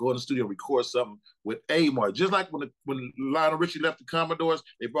not to go in the studio and record something with Amar. Just like when Lionel Richie left the Commodores,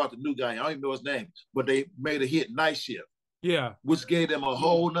 they brought the new guy. I don't even know his name, but they made a hit, Night Shift. Yeah. Which gave them a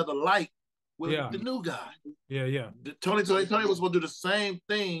whole nother light with the new guy. Yeah. Tony was going to do the same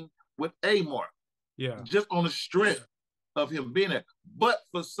thing with Amar. Yeah. Just on the strength of him being there. But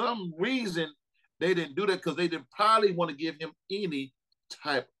for some reason, they didn't do that because they didn't probably want to give him any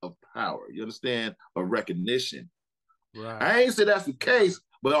type of power. You understand? Or recognition. Right. I ain't say that's the case,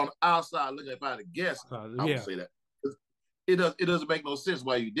 but on the outside, looking, if I had to guess, I would say that. It doesn't make no sense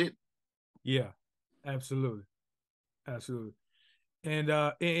why you didn't. Yeah. Absolutely. And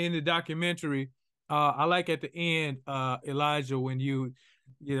in the documentary, I like at the end, Elijah, when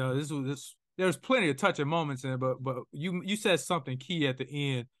there's plenty of touching moments in it, but you said something key at the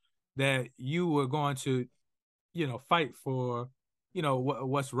end that you were going to, fight for,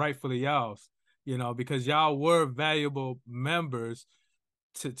 what's rightfully y'all's, because y'all were valuable members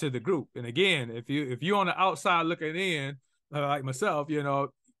to the group. And again, if you're on the outside looking in, like myself,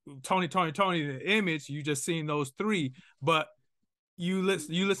 Tony, the image, you just seen those three, but you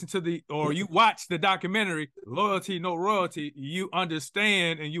listen to you watch the documentary, Loyalty, No Royalty, you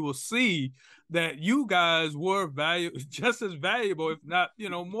understand and you will see that you guys were just as valuable, if not,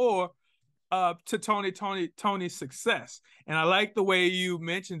 more, to Tony's success. And I like the way you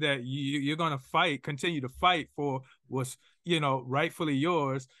mentioned that you're going to continue to fight for what's, rightfully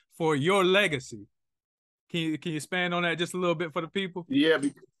yours, for your legacy. Can you expand on that just a little bit for the people? Yeah,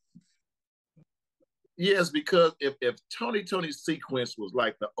 because if Tony's sequence was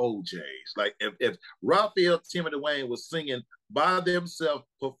like the OJs, like if Raphael, Tim, and Dwayne was singing by themselves,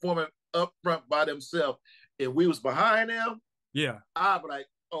 performing up front by themselves, and we was behind them, I'd be like,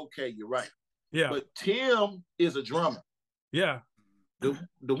 okay, you're right. Yeah. But Tim is a drummer. Yeah.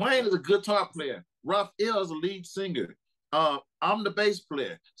 Dwayne is a guitar player. Raphael is a lead singer. I'm the bass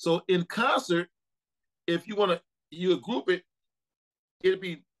player. So in concert, if you group it, it'd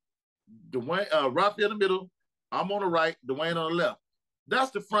be Dwayne, Raphael in the middle, I'm on the right, Dwayne on the left.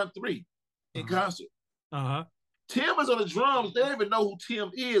 That's the front three in concert. Tim is on the drums. They don't even know who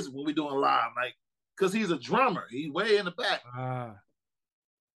Tim is when we're doing live, like, because he's a drummer. He's way in the back.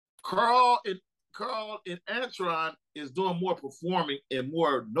 Carl and Antron is doing more performing and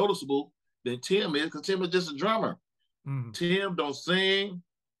more noticeable than Tim is, because Tim is just a drummer. Tim don't sing.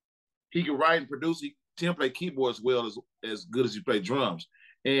 He can write and produce. Tim play keyboards well as good as he play drums.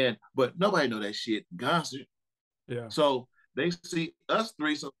 But nobody know that shit in concert. Yeah. So they see us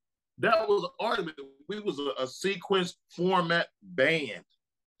three. So that was an argument. We was a sequence format band.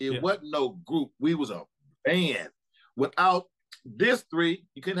 It wasn't no group. We was a band. Without this three,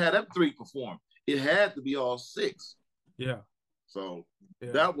 you couldn't have them three perform. It had to be all six. Yeah. So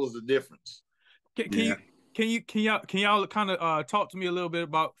that was the difference. Can y'all kind of talk to me a little bit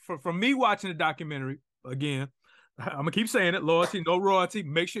about, from me watching the documentary again? I'm gonna keep saying it, Loyalty, No Royalty.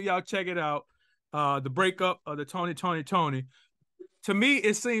 Make sure y'all check it out. The breakup of the Tony. To me,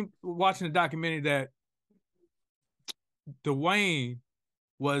 it seemed, watching the documentary, that Dwayne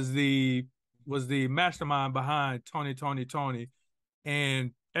was the mastermind behind Tony,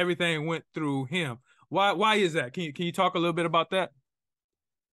 and everything went through him. Why is that? Can you talk a little bit about that?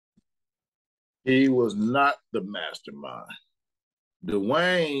 He was not the mastermind.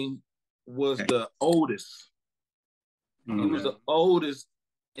 Dwayne was the oldest. He was the oldest,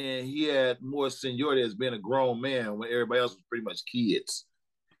 and he had more seniority as being a grown man when everybody else was pretty much kids.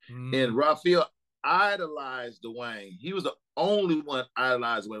 And Raphael idolized Dwayne. He was the only one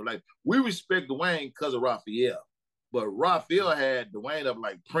idolized Dwayne. Like, we respect Dwayne because of Raphael, but Raphael had Dwayne up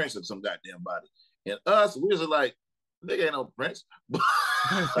like Prince or some goddamn body. And us, we was like, nigga ain't no Prince.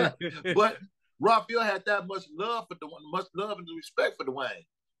 But Raphael had that much love for Dwayne, much love and respect for Dwayne.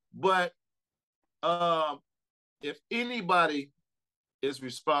 But if anybody is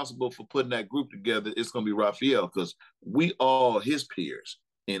responsible for putting that group together, it's gonna be Raphael, because we all his peers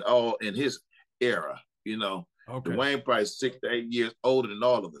in his era, Okay. Dwayne probably 6 to 8 years older than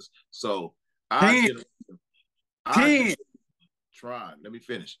all of us. So let me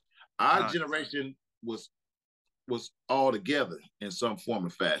finish. Our generation was all together in some form or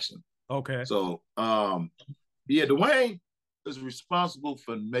fashion. Okay. So, yeah, Dwayne is responsible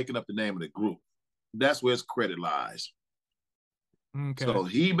for making up the name of the group. That's where his credit lies. Okay. So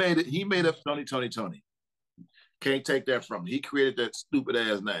he made it. He made up Tony. Can't take that from him. He created that stupid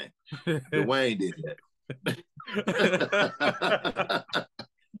ass name. Dwayne did that.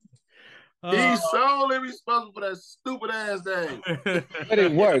 He's solely responsible for that stupid ass name. But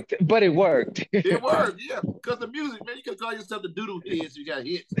it worked. But it worked. It worked, yeah. Because the music, man, you can call yourself the doodle heads. You got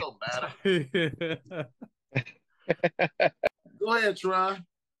hits. Don't matter. Go ahead, Try.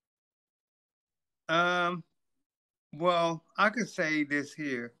 Well, I could say this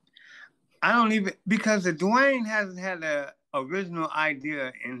here. I don't even, because Dwayne hasn't had an original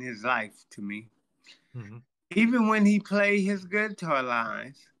idea in his life to me. Mm-hmm. Even when he played his guitar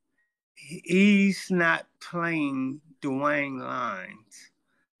lines, he's not playing Dwayne lines.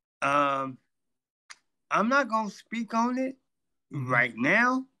 I'm not going to speak on it right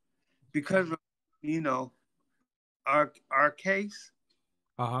now because of, our case.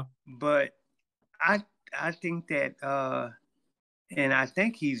 But I think that, and I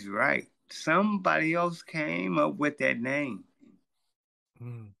think he's right. Somebody else came up with that name.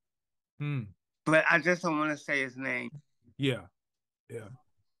 But I just don't want to say his name. Yeah.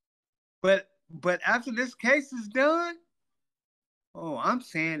 But after this case is done, I'm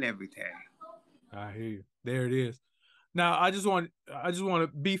saying everything. I hear you. There it is. Now I just want to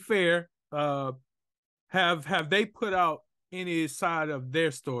be fair. Have they put out any side of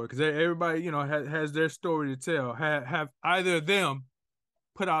their story? Because everybody, has their story to tell. Have either of them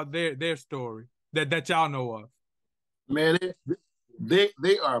put out their story that y'all know of? Man,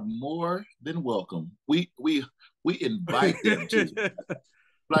 they are more than welcome. We invite them to.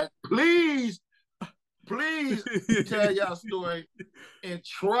 Like, please tell y'all story and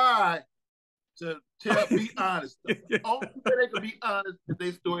try to be honest. Only way they can be honest if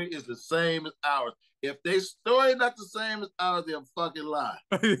their story is the same as ours. If their story not the same as ours, they'll fucking lie.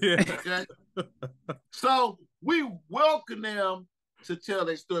 Okay? So we welcome them to tell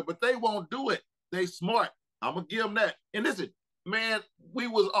their story, but they won't do it. They smart. I'm gonna give them that. And listen, man, we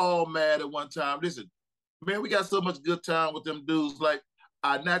was all mad at one time. Listen, man, we got so much good time with them dudes. Like,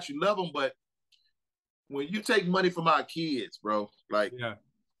 I naturally love them, but when you take money from our kids, bro, like,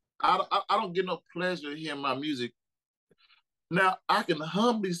 I don't get no pleasure hearing my music. Now, I can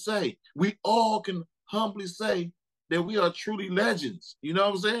humbly say, we all can humbly say that we are truly legends. You know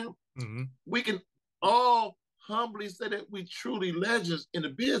what I'm saying? Mm-hmm. We can all humbly say that we truly legends in the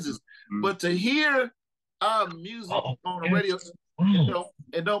business. Mm-hmm. But to hear our music on the radio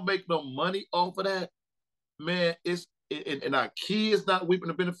and don't make no money off of that, man, and our kids not reaping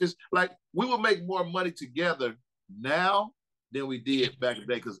the benefits. Like, we will make more money together now than we did back in the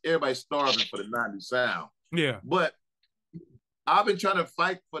day because everybody's starving for the 90s sound. Yeah. But I've been trying to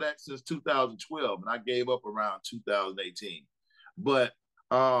fight for that since 2012, and I gave up around 2018. But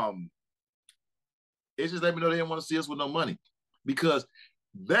it's just let me know they didn't want to see us with no money because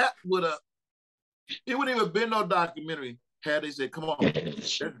that it wouldn't even been no documentary had they said, come on,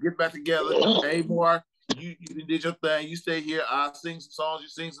 let's get back together. Hey, Mark, you did your thing. You stay here. I'll sing some songs. You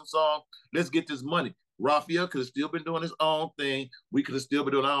sing some songs. Let's get this money. Raphael could have still been doing his own thing. We could have still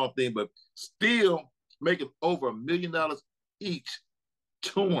been doing our own thing, but still making over $1 million each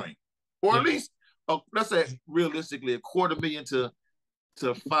touring. Or at least, let's say realistically, $250,000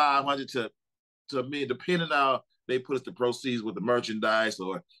 to 500 to $1 million, depending on how they put us to proceeds with the merchandise.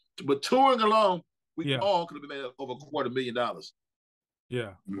 But touring alone, we all could have made over $250,000.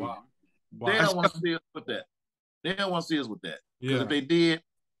 Yeah. Wow. They don't want to see us with that. They don't want to see us with that. Because if they did,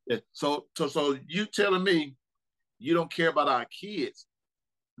 so you telling me you don't care about our kids.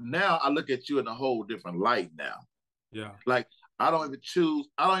 Now I look at you in a whole different light now. Yeah. Like, I don't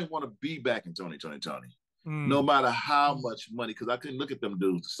even want to be back in Tony. No matter how much money, because I couldn't look at them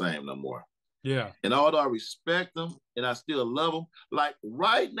dudes the same no more. Yeah. And although I respect them and I still love them, like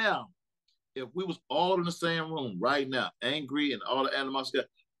right now, if we was all in the same room right now, angry and all the animosity,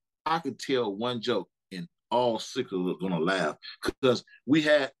 I could tell one joke and all 6 of us gonna laugh because we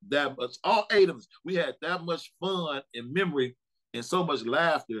had that much, all 8 of us, we had that much fun and memory and so much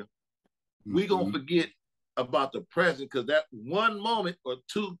laughter. We gonna forget about the present because that one moment or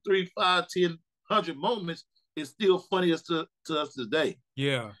 2, 3, 5, 10, 100 moments is still funny to us today.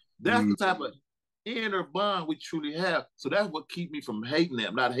 Yeah. That's the type of inner bond we truly have. So that's what keeps me from hating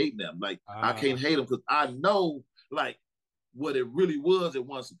them, not hating them. Like, I can't hate them because I know like what it really was at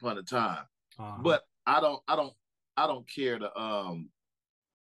once upon a time. But I don't care to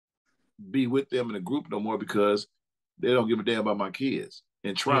be with them in a group no more because they don't give a damn about my kids.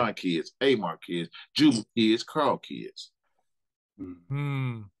 And Tron kids, Amar kids, Juba kids, Carl kids.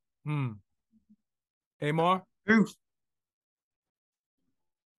 Amar?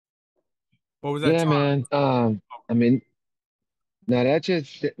 What was that? Yeah, man. I mean, now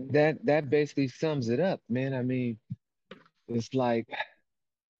that basically sums it up, man. I mean, it's like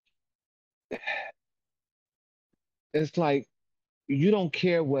it's like you don't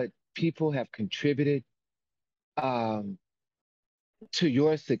care what people have contributed um to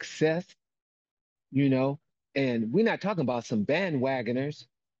your success, you know. And we're not talking about some bandwagoners,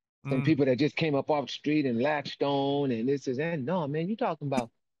 some people that just came up off the street and latched on and this is that. No, man, you're talking about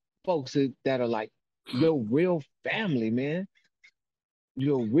folks that are like your real family, man.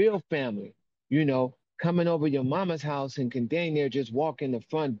 Your real family, coming over your mama's house and can dang near just walk in the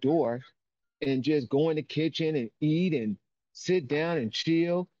front door and just go in the kitchen and eat and sit down and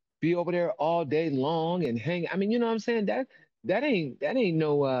chill, be over there all day long and hang. I mean, you know what I'm saying? That ain't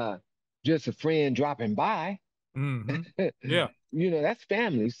no just a friend dropping by. Yeah. That's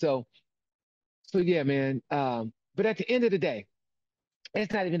family. So yeah, man. But at the end of the day,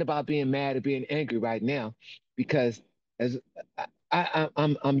 it's not even about being mad or being angry right now, because as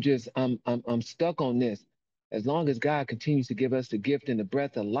I'm stuck on this. As long as God continues to give us the gift and the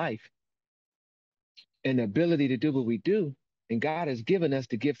breath of life and the ability to do what we do, and God has given us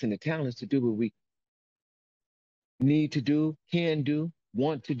the gifts and the talents to do what we need to do, can do,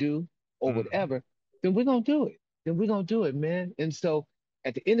 want to do, or whatever, then we're gonna do it. Then we're gonna do it, man. And so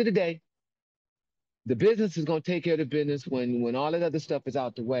at the end of the day, the business is gonna take care of the business when all that other stuff is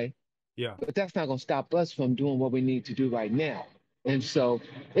out the way. Yeah. But that's not gonna stop us from doing what we need to do right now. And so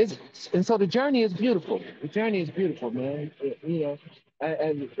the journey is beautiful. The journey is beautiful, man.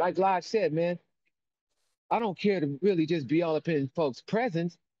 And like Lodge said, man, I don't care to really just be all up in folks'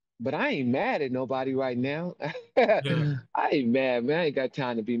 presence, but I ain't mad at nobody right now. Yeah. I ain't mad, man. I ain't got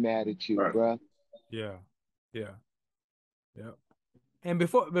time to be mad at you, bro. Yeah. Yeah. Yeah. And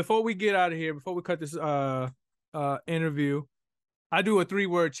before we get out of here, before we cut this interview, I do a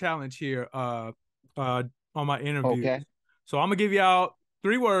 3-word challenge here on my interview. Okay. So I'm gonna give y'all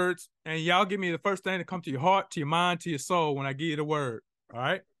 3 words, and y'all give me the first thing that comes to your heart, to your mind, to your soul when I give you the word. All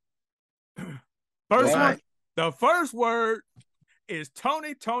right. First one. The first word is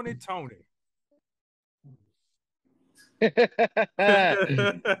Tony.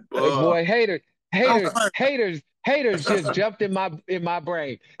 Boy, haters just jumped in my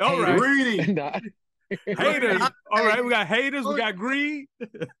brain. All right. Greedy. Haters. All right, we got haters, we got greed.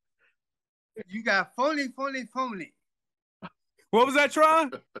 You got phony. What was that,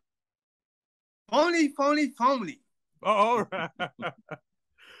 Tron? Phony. Oh, all right.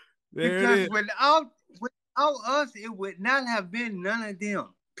 Because without us, it would not have been none of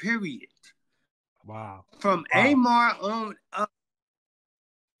them. Period. Wow. From Amar on up.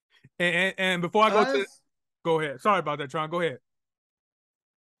 And before I go ahead. Sorry about that, Tron. Go ahead.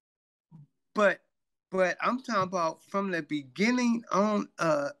 But I'm talking about from the beginning on.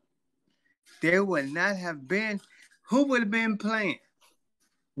 There would not have been. Who would have been playing?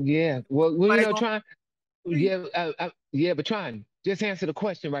 Yeah. Well, Tron. Yeah, but Tron, just answer the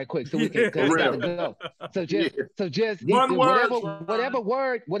question right quick so we can, because we gotta go. So just one whatever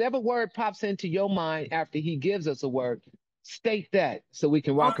word pops into your mind after he gives us a word, state that so we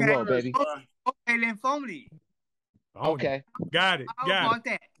can rock and roll, baby. Okay, then phony. Okay. Got it.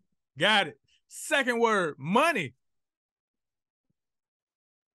 Got it. Second word, money.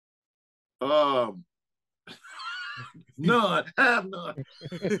 None. Have none.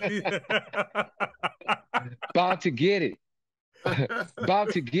 About to get it. About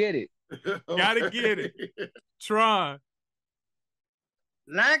to get it. Gotta get it. Tron.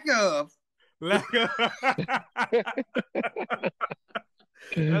 Lack of. That's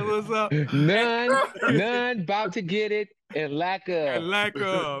what's up. None, about to get it, and lack of. And lack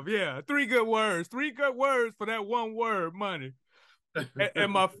of, yeah. 3 good words. 3 good words for that one word, money.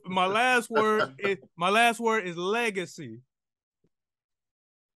 And my last word is legacy.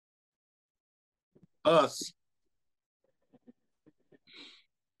 Us.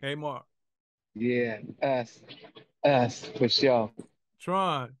 Hey, Mark. Yeah, us for sure.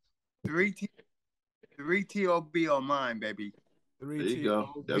 Tron. 3 T-O-B on mine, baby. 3 There you go.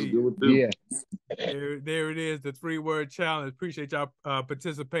 T-O-B. That's good with you. Yeah. There it is, the 3-word challenge. Appreciate y'all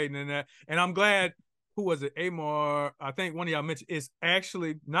participating in that. And I'm glad, who was it? Amar, I think one of y'all mentioned it's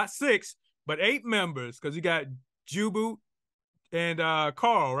actually not 6, but 8 members, because you got Jubu and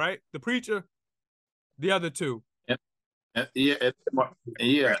Carl, right? The preacher, the other 2. Yeah,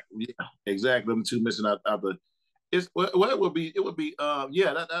 exactly. Them 2 missing out the. It would be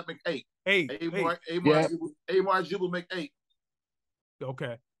that make 8. Amar Jubal make 8.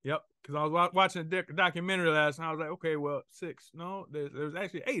 Okay. Yep. because I was watching a documentary last night. I was like, okay, well, 6. No, there's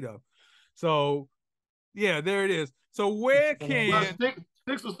actually 8 of them. So, yeah, there it is. So where can... Well,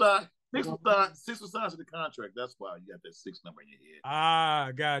 six was signed to the contract. That's why you got that 6 number in your head.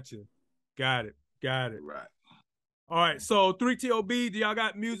 Ah, gotcha. Got it. Right. All right, so 3TOB, do y'all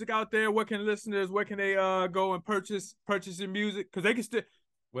got music out there? Where can they go and purchase your music? Because they can still...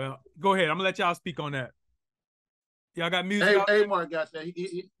 Well, go ahead. I'm going to let y'all speak on that. Y'all got music out there? Amar got that.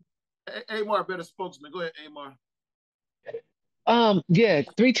 Amar, better spokesman. Go ahead, Amar. Yeah,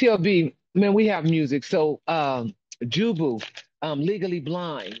 3TLB, man, we have music. So Jubu, Legally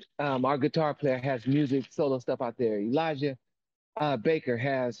Blind, our guitar player has music, solo stuff out there. Elijah Baker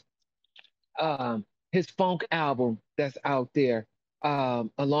has his funk album that's out there,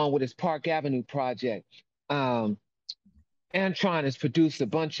 along with his Park Avenue project. Antron has produced a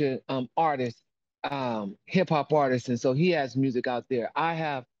bunch of artists, hip hop artists, and so he has music out there. I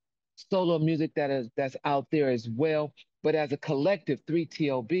have solo music that's out there as well. But as a collective,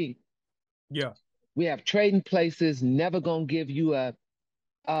 3TLB, yeah, we have Trading Places, Never Gonna Give You Up.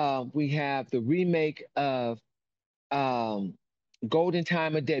 We have the remake of Golden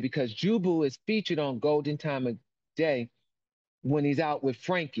Time of Day, because Jubu is featured on Golden Time of Day when he's out with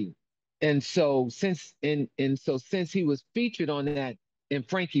Frankie. And so since he was featured on that and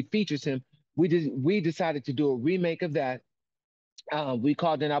Frankie features him, we decided to do a remake of that. We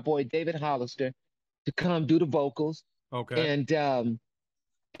called in our boy David Hollister to come do the vocals. Okay.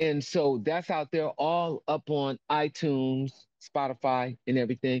 And so that's out there all up on iTunes, Spotify, and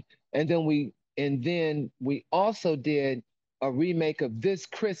everything. And then we also did a remake of This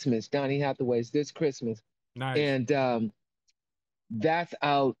Christmas, Donny Hathaway's This Christmas. Nice. And that's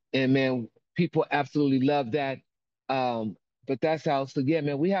out, and man, people absolutely love that. But that's out. So yeah,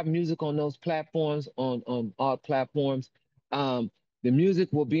 man, we have music on those platforms, on all platforms. The music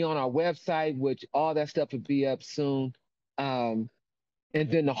will be on our website, which all that stuff will be up soon. And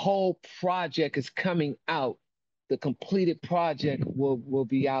then the whole project is coming out. The completed project will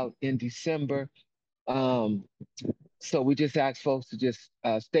be out in December. So we just ask folks to just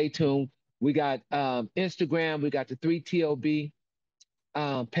stay tuned. We got Instagram. We got the 3TOB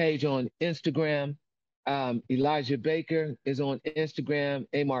page on Instagram. Elijah Baker is on Instagram.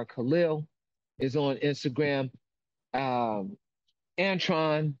 Amar Khalil is on Instagram.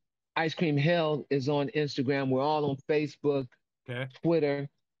 Antron Ice Cream Hell is on Instagram. We're all on Facebook, okay, Twitter.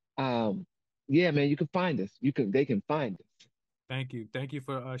 Yeah, man, you can find us. They can find us. Thank you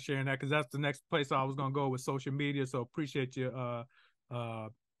for sharing that, because that's the next place I was gonna go with social media. So appreciate you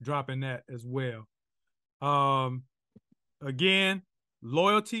dropping that as well. Again,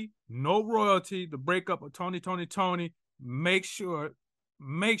 loyalty, no royalty. The breakup of Tony. Make sure.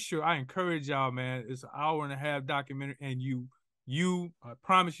 I encourage y'all, man. It's an 1.5-hour documentary, and I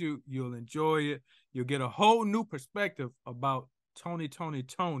promise you'll enjoy it. You'll get a whole new perspective about Tony,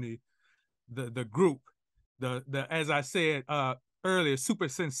 the group, the as I said earlier, super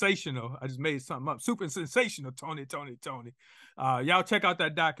sensational. I just made something up. Super sensational, Tony. Y'all check out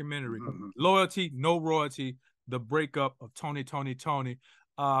that documentary. Mm-hmm. Loyalty, no royalty. The breakup of Tony.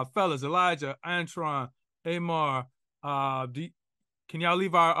 Fellas, Elijah, Antron, Amar, can y'all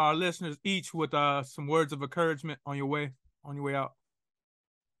leave our listeners each with some words of encouragement on your way out?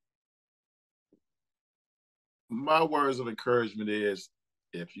 My words of encouragement is,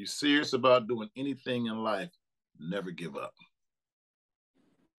 if you're serious about doing anything in life, never give up.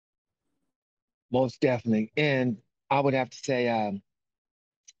 Most definitely. And I would have to say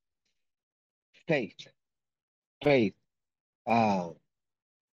faith.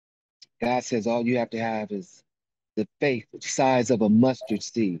 God says all you have to have is the faith the size of a mustard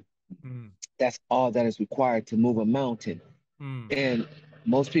seed. Mm. That's all that is required to move a mountain. Mm. And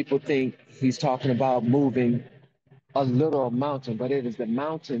most people think he's talking about moving a literal mountain, but it is the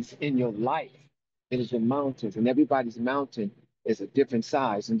mountains in your life. It is the mountains, and everybody's mountain is a different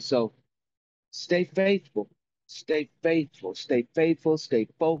size. And so stay faithful, stay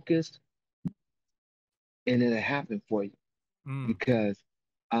focused, and it'll happen for you. Mm. Because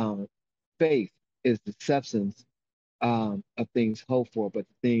faith is the substance of things hoped for,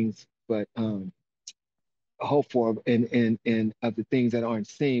 hope for and of the things that aren't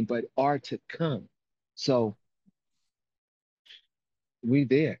seen but are to come. So we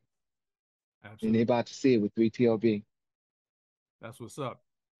there. Absolutely. And they're about to see it with 3TLB. That's what's up.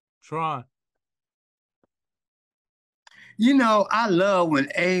 Tron. You know, I love when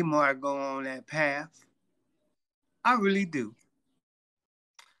Amar go on that path. I really do.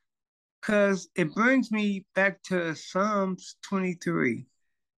 Because it brings me back to Psalms 23.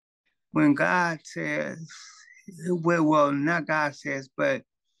 When God says, well, not God says, but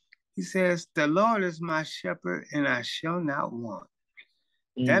he He says, the Lord is my shepherd and I shall not want.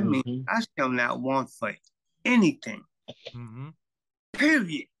 That Mm-hmm. means I shall not want for anything. Mm-hmm.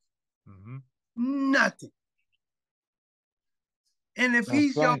 Period. Mm-hmm. Nothing. And if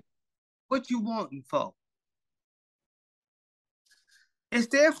he's your, what you wanting for? It's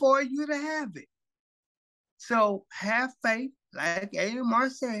there for you to have it. So have faith, like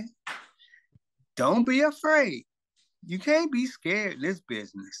AMR said. Don't be afraid. You can't be scared in this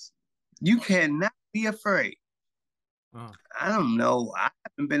business. You cannot be afraid. I don't know. I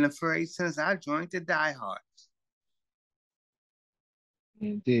haven't been afraid since I joined the Diehards.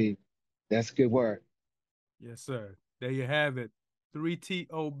 Indeed. That's good work. Yes, sir. There you have it.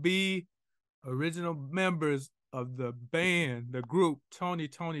 3TOB, original members of the band, the group, Tony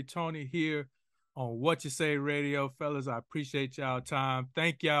here on What You Say Radio. Fellas, I appreciate y'all time.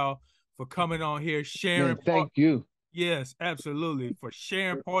 Thank y'all for coming on here, sharing. Man, thank you. Yes, absolutely. For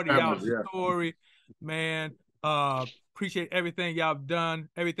sharing part of y'all's story, man. Appreciate everything y'all done,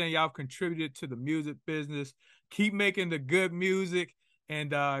 everything y'all contributed to the music business. Keep making the good music,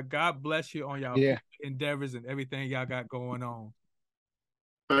 and God bless you on y'all endeavors and everything y'all got going on.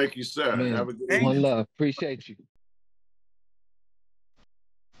 Thank you, sir. Man, have a good one love. Appreciate you.